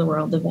connected to the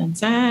world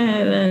events.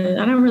 I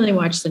don't really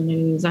watch the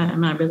news.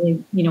 I'm not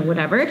really,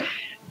 whatever.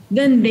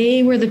 Then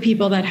they were the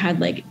people that had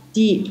like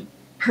deep,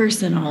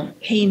 personal,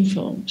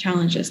 painful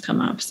challenges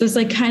come up. So it's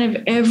like kind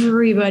of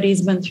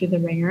everybody's been through the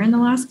ringer in the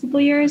last couple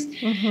of years.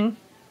 Mm-hmm.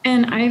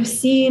 And I've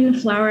seen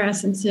flower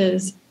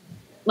essences,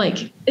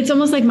 like it's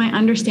almost like my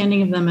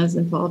understanding of them has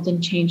evolved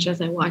and changed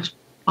as I watch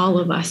all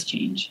of us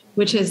change,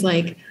 which is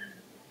like,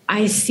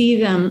 I see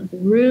them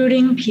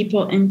rooting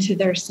people into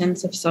their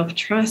sense of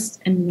self-trust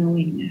and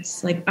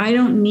knowingness. Like I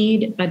don't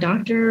need a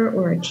doctor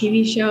or a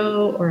TV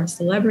show or a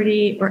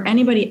celebrity or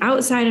anybody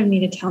outside of me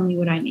to tell me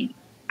what I need.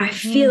 I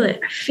feel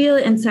it. I feel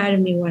it inside of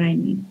me what I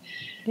need.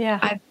 Yeah.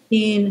 I've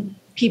seen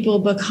people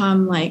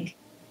become like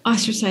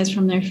ostracized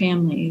from their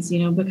families,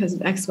 because of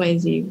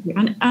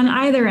XYZ on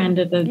either end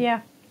of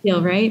the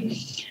deal,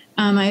 right?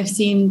 I've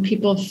seen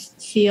people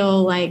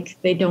feel like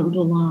they don't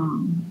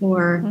belong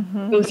or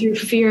go through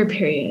fear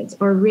periods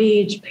or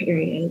rage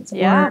periods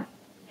or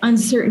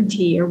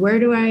uncertainty or where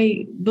do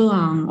I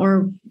belong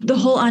or the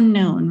whole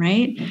unknown,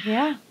 right?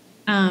 Yeah.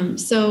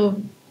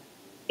 So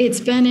it's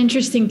been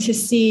interesting to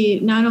see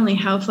not only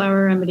how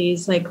flower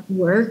remedies like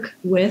work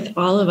with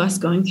all of us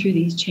going through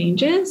these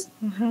changes,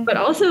 but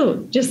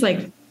also just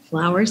like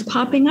flowers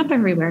popping up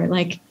everywhere.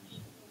 Like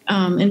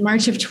in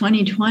March of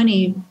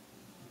 2020,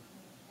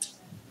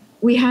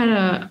 we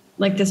had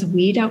this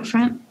weed out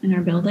front in our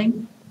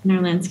building, and our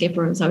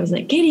landscaper was always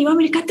like, Katie, you want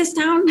me to cut this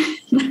down?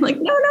 And I'm like,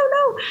 no.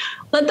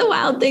 Let the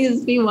wild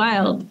things be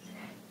wild.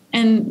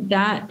 And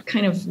that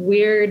kind of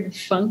weird,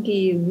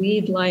 funky,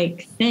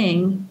 weed-like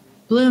thing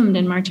bloomed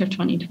in March of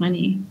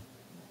 2020. It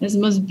was the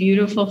most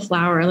beautiful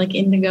flower, like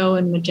indigo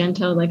and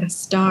magenta, like a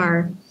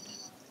star.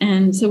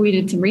 And so we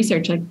did some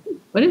research, like,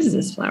 what is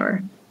this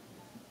flower?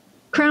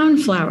 Crown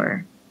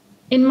flower.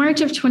 In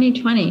March of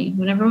 2020,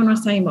 when everyone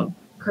was talking about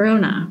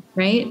Corona,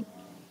 right?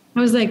 I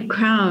was like,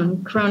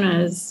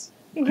 Corona is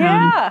crown.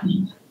 Yeah.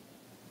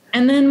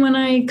 And then when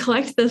I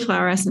collected the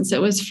flower essence, it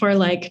was for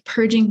like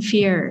purging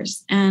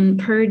fears and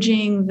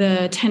purging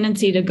the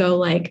tendency to go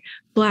like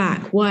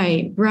black,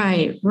 white,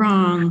 right,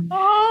 wrong.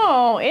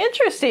 Oh,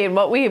 interesting.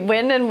 What we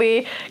win and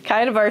we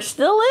kind of are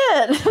still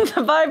in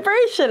the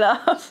vibration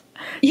of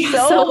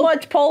so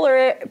much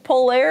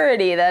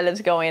polarity that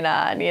is going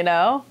on,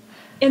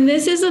 And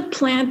this is a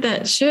plant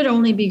that should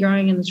only be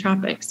growing in the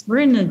tropics. We're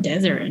in the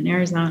desert in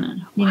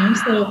Arizona,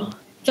 So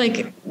it's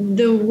like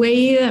the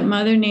way that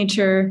Mother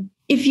Nature,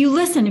 if you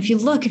listen, if you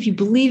look, if you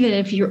believe it,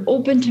 if you're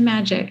open to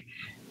magic,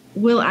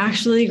 will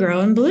actually grow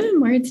and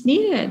bloom where it's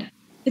needed.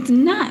 It's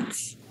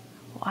nuts.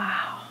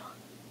 Wow.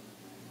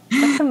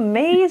 That's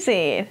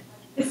amazing.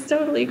 It's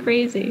totally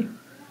crazy.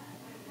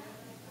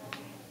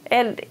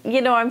 And,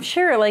 I'm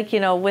sure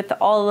with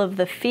all of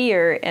the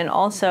fear and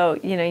also,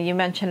 you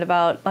mentioned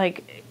about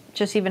like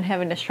just even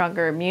having a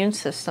stronger immune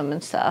system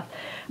and stuff,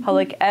 how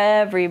like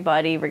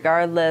everybody,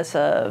 regardless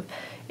of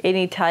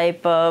any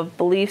type of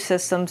belief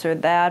systems or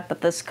that,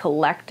 but this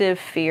collective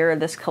fear,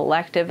 this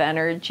collective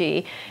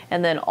energy,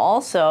 and then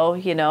also,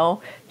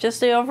 just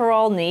the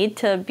overall need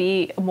to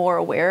be more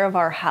aware of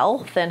our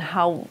health and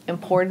how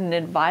important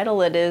and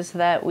vital it is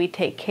that we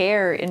take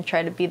care and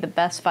try to be the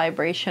best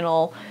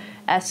vibrational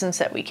essence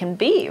that we can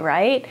be,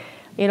 right?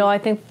 I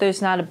think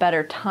there's not a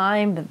better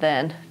time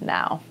than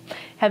now.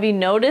 Have you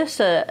noticed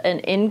an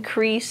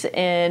increase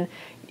in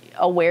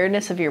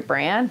awareness of your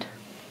brand?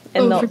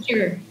 For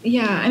sure.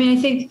 Yeah. I mean,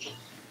 I think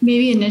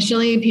maybe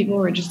initially people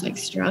were just like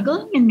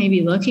struggling and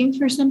maybe looking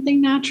for something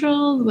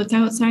natural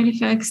without side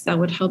effects that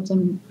would help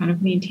them kind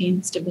of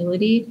maintain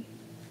stability.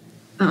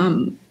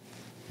 And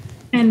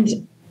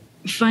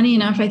funny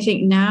enough, I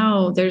think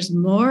now there's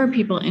more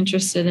people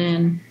interested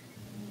in,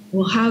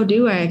 well, how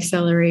do I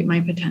accelerate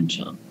my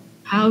potential?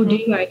 How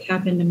do I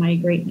tap into my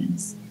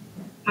greatness?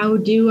 How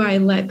do I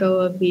let go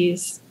of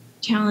these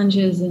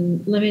challenges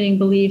and limiting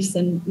beliefs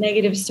and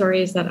negative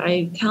stories that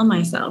I tell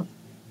myself?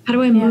 How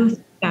do I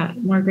move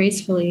that more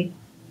gracefully?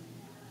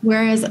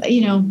 Whereas,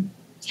 10,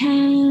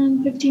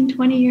 15,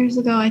 20 years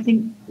ago, I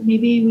think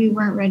maybe we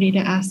weren't ready to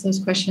ask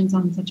those questions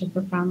on such a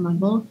profound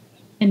level.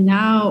 And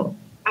now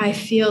I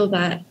feel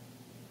that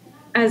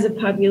as a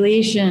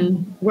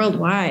population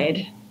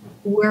worldwide,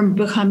 we're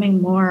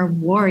becoming more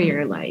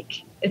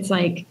warrior-like. It's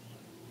like,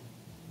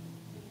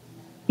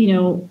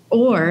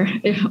 or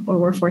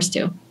we're forced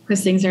to,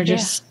 because things are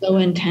just so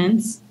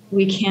intense.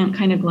 We can't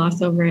kind of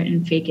gloss over it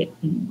and fake it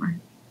anymore.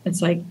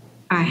 It's like,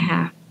 I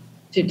have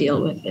to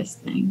deal with this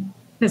thing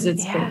because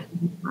it's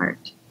breaking my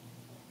heart.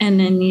 And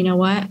then you know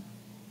what?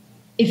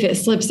 If it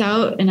slips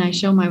out and I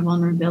show my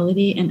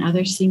vulnerability and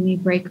others see me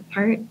break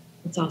apart,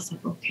 it's also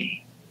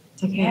okay.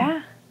 It's okay.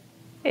 Yeah,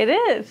 it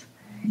is.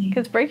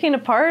 Because breaking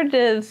apart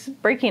is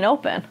breaking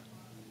open.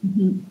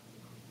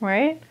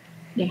 Right?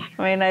 Yeah.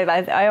 I mean,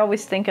 I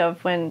always think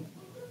of when,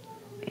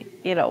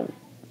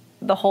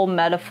 the whole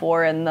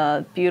metaphor and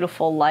the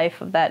beautiful life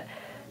of that,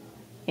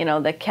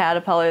 the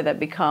caterpillar that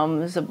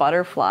becomes a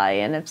butterfly.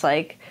 And it's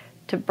like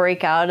to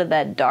break out of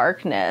that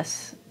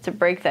darkness, to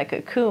break that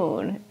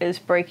cocoon, is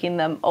breaking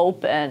them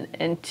open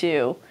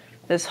into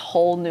this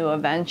whole new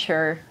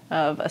adventure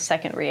of a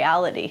second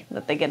reality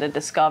that they get to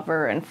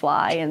discover and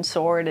fly and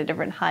soar to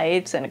different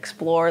heights and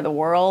explore the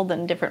world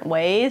in different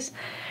ways.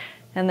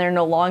 And they're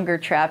no longer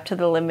trapped to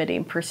the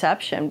limiting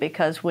perception,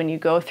 because when you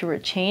go through a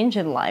change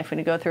in life, when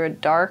you go through a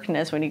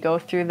darkness, when you go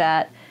through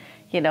that,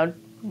 you know,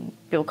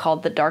 people call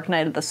it the dark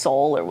night of the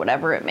soul or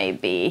whatever it may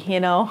be, you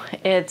know,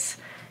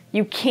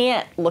 you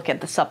can't look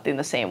at something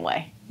the same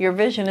way. Your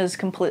vision is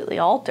completely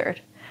altered.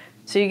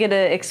 So you get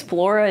to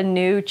explore a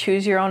new,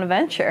 choose your own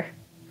adventure.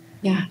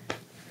 Yeah.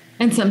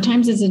 And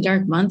sometimes it's a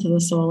dark month of the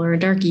soul, or a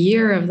dark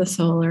year of the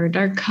soul, or a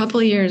dark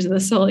couple years of the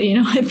soul.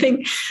 You know, I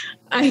think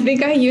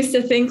I used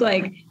to think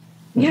like,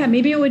 yeah,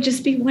 maybe it would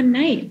just be one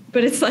night,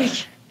 but it's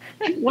like,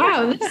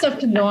 wow, this stuff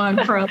can go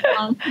on for a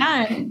long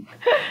time.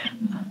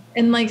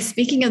 And like,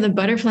 speaking of the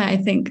butterfly, I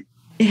think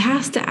it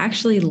has to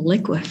actually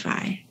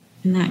liquefy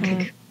in that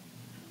cocoon.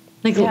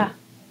 Like,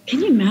 can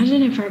you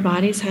imagine if our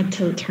bodies had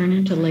to turn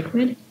into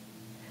liquid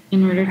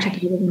in order to go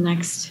to the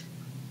next?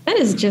 That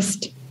is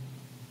just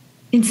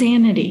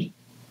insanity.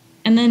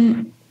 And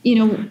then, you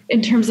know,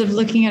 in terms of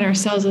looking at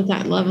ourselves with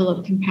that level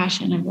of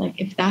compassion of like,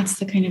 if that's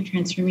the kind of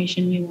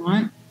transformation we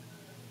want,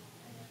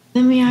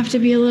 then we have to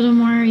be a little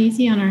more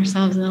easy on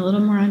ourselves and a little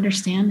more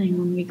understanding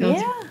when we go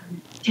through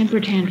temper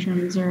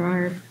tantrums or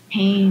our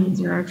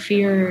pains or our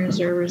fears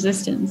or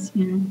resistance,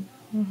 you know.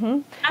 Mm-hmm.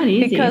 Not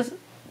easy.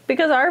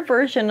 Because our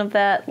version of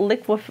that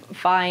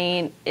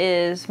liquefying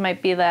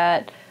might be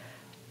that,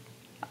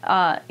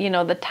 you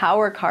know, the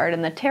Tower card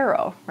in the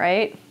tarot,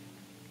 right?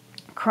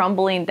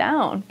 Crumbling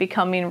down,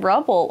 becoming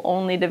rubble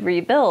only to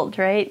rebuild,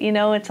 right? You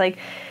know, it's like,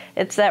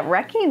 it's that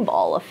wrecking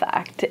ball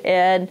effect.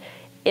 And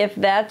if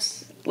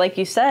that's, like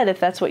you said, if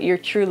that's what you're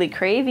truly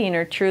craving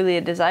or truly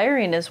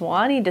desiring, is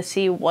wanting to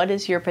see what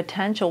is your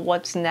potential,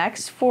 what's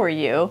next for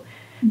you,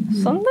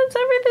 sometimes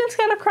everything's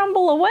got to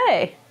crumble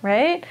away,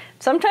 right?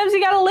 Sometimes you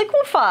got to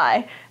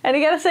liquefy and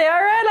you got to say, all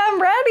right,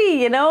 I'm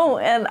ready, you know,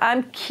 and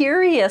I'm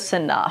curious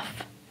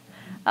enough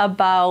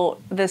about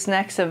this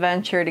next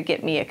adventure to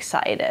get me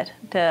excited,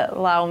 to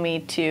allow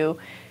me to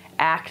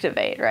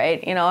activate,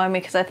 right? You know, I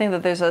mean, because I think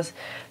that there's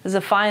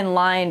a fine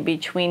line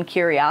between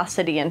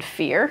curiosity and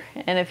fear.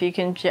 And if you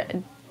can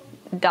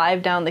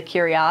dive down the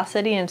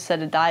curiosity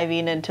instead of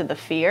diving into the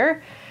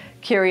fear,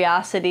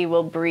 curiosity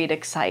will breed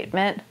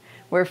excitement,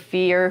 where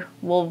fear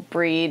will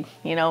breed,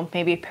 you know,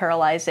 maybe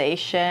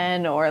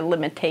paralyzation or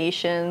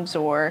limitations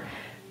or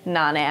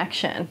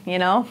non-action, you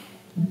know?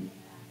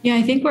 Yeah,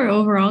 I think we're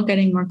overall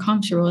getting more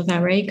comfortable with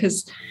that, right?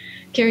 Because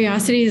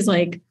curiosity is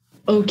like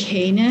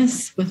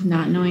okayness with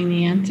not knowing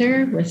the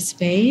answer, with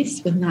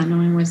space, with not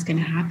knowing what's going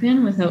to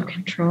happen, without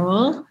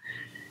control.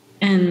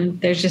 And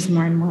there's just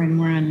more and more and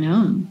more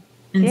unknown.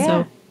 And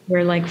so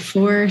we're like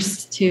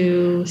forced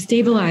to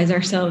stabilize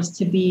ourselves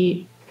to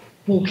be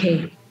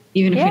okay,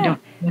 even if we don't know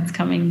what's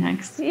coming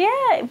next.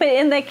 Yeah, but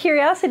in that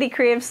curiosity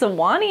craves the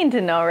wanting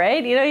to know,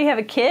 right? You know, you have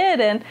a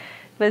kid and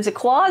there's a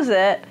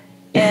closet,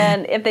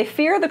 and if they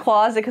fear the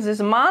closet because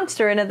there's a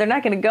monster in it, they're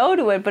not going to go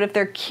to it. But if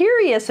they're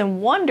curious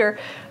and wonder,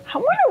 I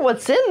wonder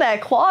what's in that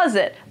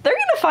closet, they're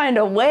going to find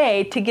a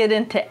way to get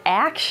into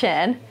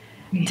action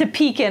to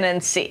peek in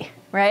and see,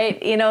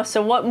 right? You know,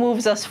 so what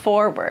moves us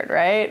forward,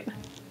 right?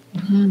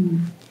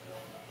 Mm-hmm.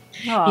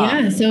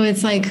 Yeah, so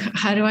it's like,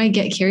 how do I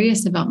get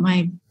curious about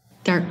my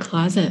dark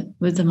closet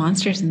with the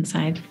monsters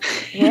inside?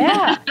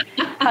 Yeah.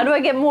 How do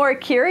I get more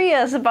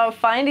curious about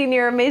finding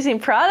your amazing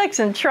products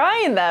and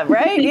trying them,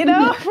 right? You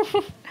know?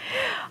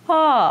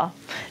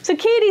 So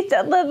Katie,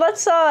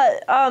 let's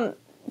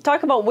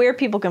talk about where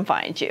people can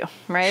find you,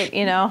 right?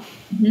 You know?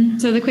 Mm-hmm.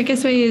 So the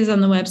quickest way is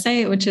on the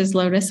website, which is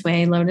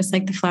LOTUSWEI, Lotus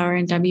like the flower,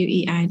 and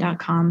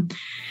WEI.com.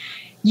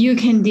 You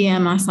can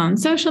DM us on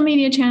social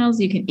media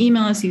channels. You can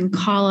email us. You can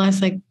call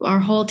us. Like, our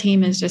whole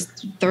team is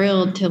just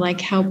thrilled to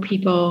like help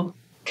people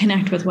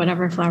connect with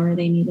whatever flower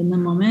they need in the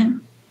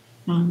moment.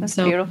 That's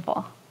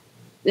beautiful.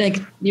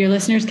 Like, your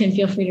listeners can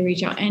feel free to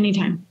reach out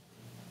anytime.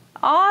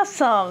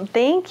 Awesome.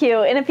 Thank you.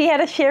 And if you had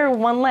to share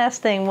one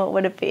last thing, what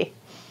would it be?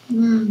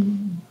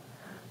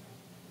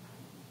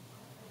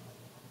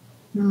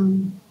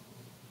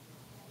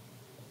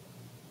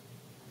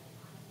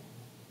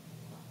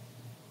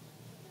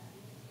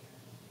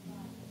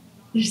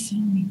 There's so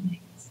many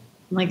things.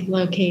 Like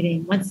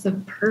locating what's the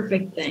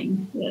perfect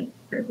thing. The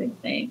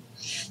perfect thing.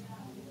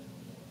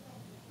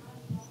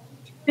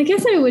 I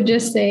guess I would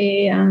just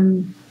say,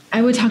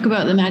 I would talk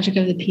about the magic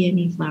of the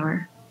peony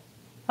flower.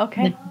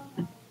 Okay.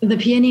 The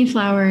peony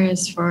flower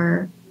is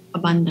for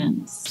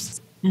abundance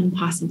and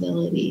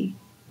possibility.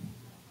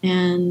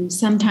 And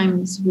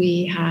sometimes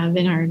we have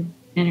in our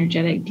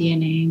energetic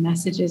DNA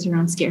messages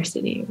around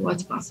scarcity,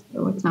 what's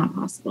possible, what's not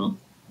possible.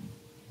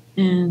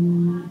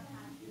 And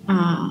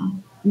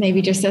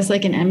maybe just as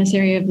like an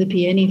emissary of the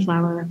peony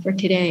flower for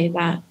today,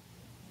 that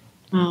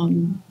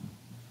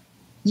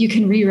you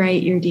can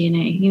rewrite your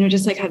DNA, you know,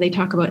 just like how they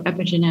talk about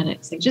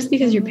epigenetics. Like, just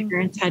because your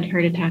parents had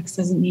heart attacks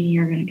doesn't mean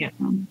you're going to get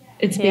them.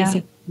 It's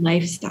basic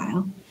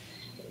lifestyle.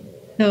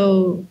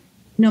 So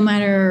no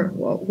matter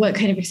what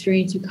kind of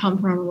experience you come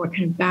from or what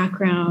kind of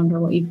background or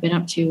what you've been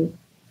up to,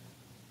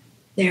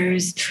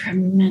 there's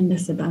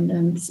tremendous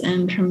abundance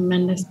and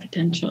tremendous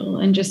potential.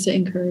 And just to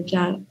encourage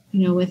that,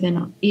 you know,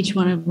 within each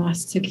one of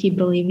us to keep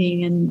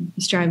believing and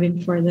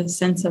striving for this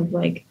sense of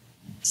like,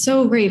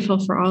 so grateful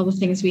for all the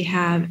things we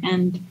have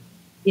and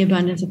the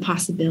abundance of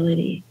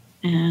possibility,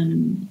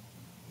 and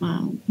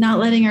not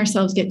letting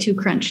ourselves get too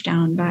crunched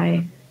down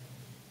by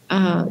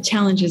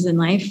challenges in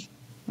life,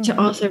 to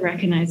also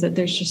recognize that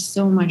there's just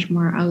so much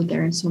more out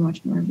there and so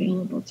much more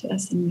available to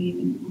us than we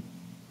even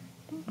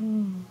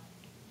know.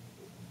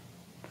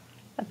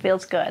 That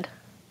feels good.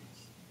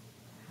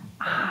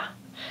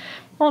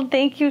 Well,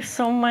 thank you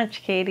so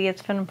much, Katie.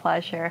 It's been a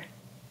pleasure.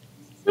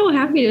 So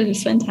happy to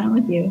spend time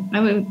with you. I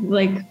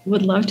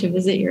would love to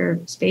visit your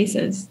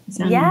spaces.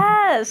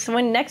 Yes.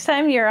 When next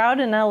time you're out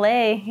in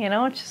LA, you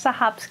know, it's just a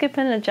hop, skip,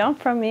 and a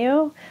jump from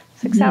you.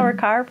 6-hour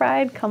car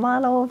ride. Come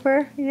on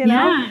over. You know,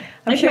 yeah,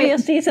 I'm sure you'll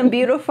see some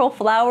beautiful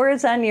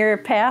flowers on your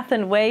path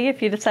and way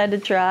if you decide to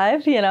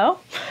drive. You know.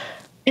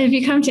 If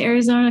you come to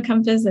Arizona,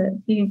 come visit.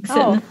 You can sit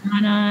in the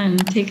sauna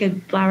and take a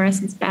flower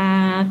essence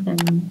bath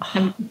and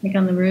have a picnic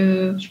on the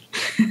roof.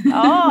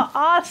 Oh,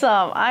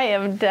 awesome. I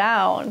am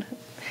down.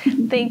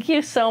 Thank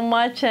you so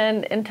much.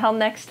 And until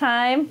next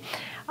time,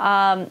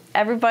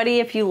 everybody,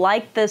 if you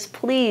like this,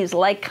 please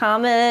like,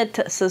 comment,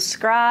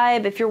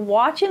 subscribe. If you're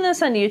watching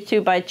this on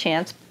YouTube by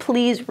chance,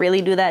 please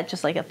really do that.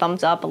 Just like a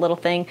thumbs up, a little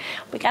thing.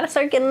 We got to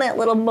start getting that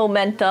little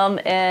momentum.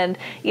 And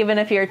even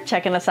if you're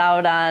checking us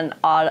out on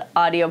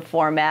audio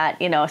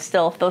format, you know,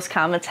 still, if those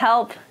comments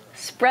help,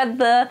 spread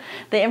the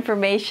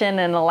information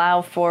and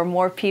allow for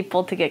more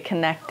people to get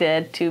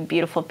connected to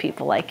beautiful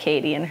people like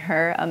Katie and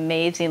her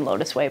amazing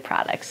LOTUSWEI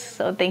products.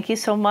 So thank you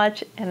so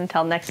much. And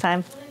until next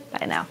time,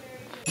 bye now.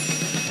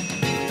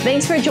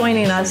 Thanks for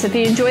joining us. If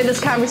you enjoyed this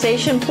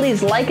conversation,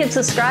 please like it,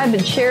 subscribe,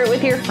 and share it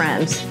with your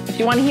friends. If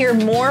you want to hear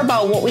more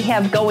about what we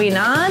have going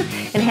on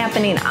and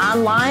happening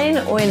online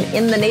or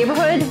in the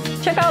neighborhood,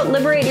 check out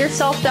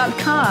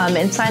liberateyourself.com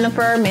and sign up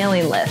for our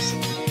mailing list.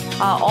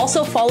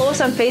 Also follow us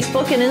on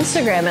Facebook and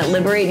Instagram at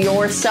Liberate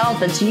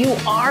Yourself. It's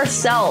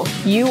YouRself,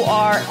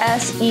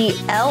 URSELF.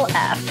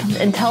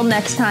 Until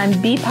next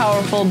time, be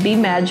powerful, be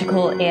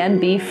magical, and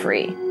be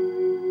free.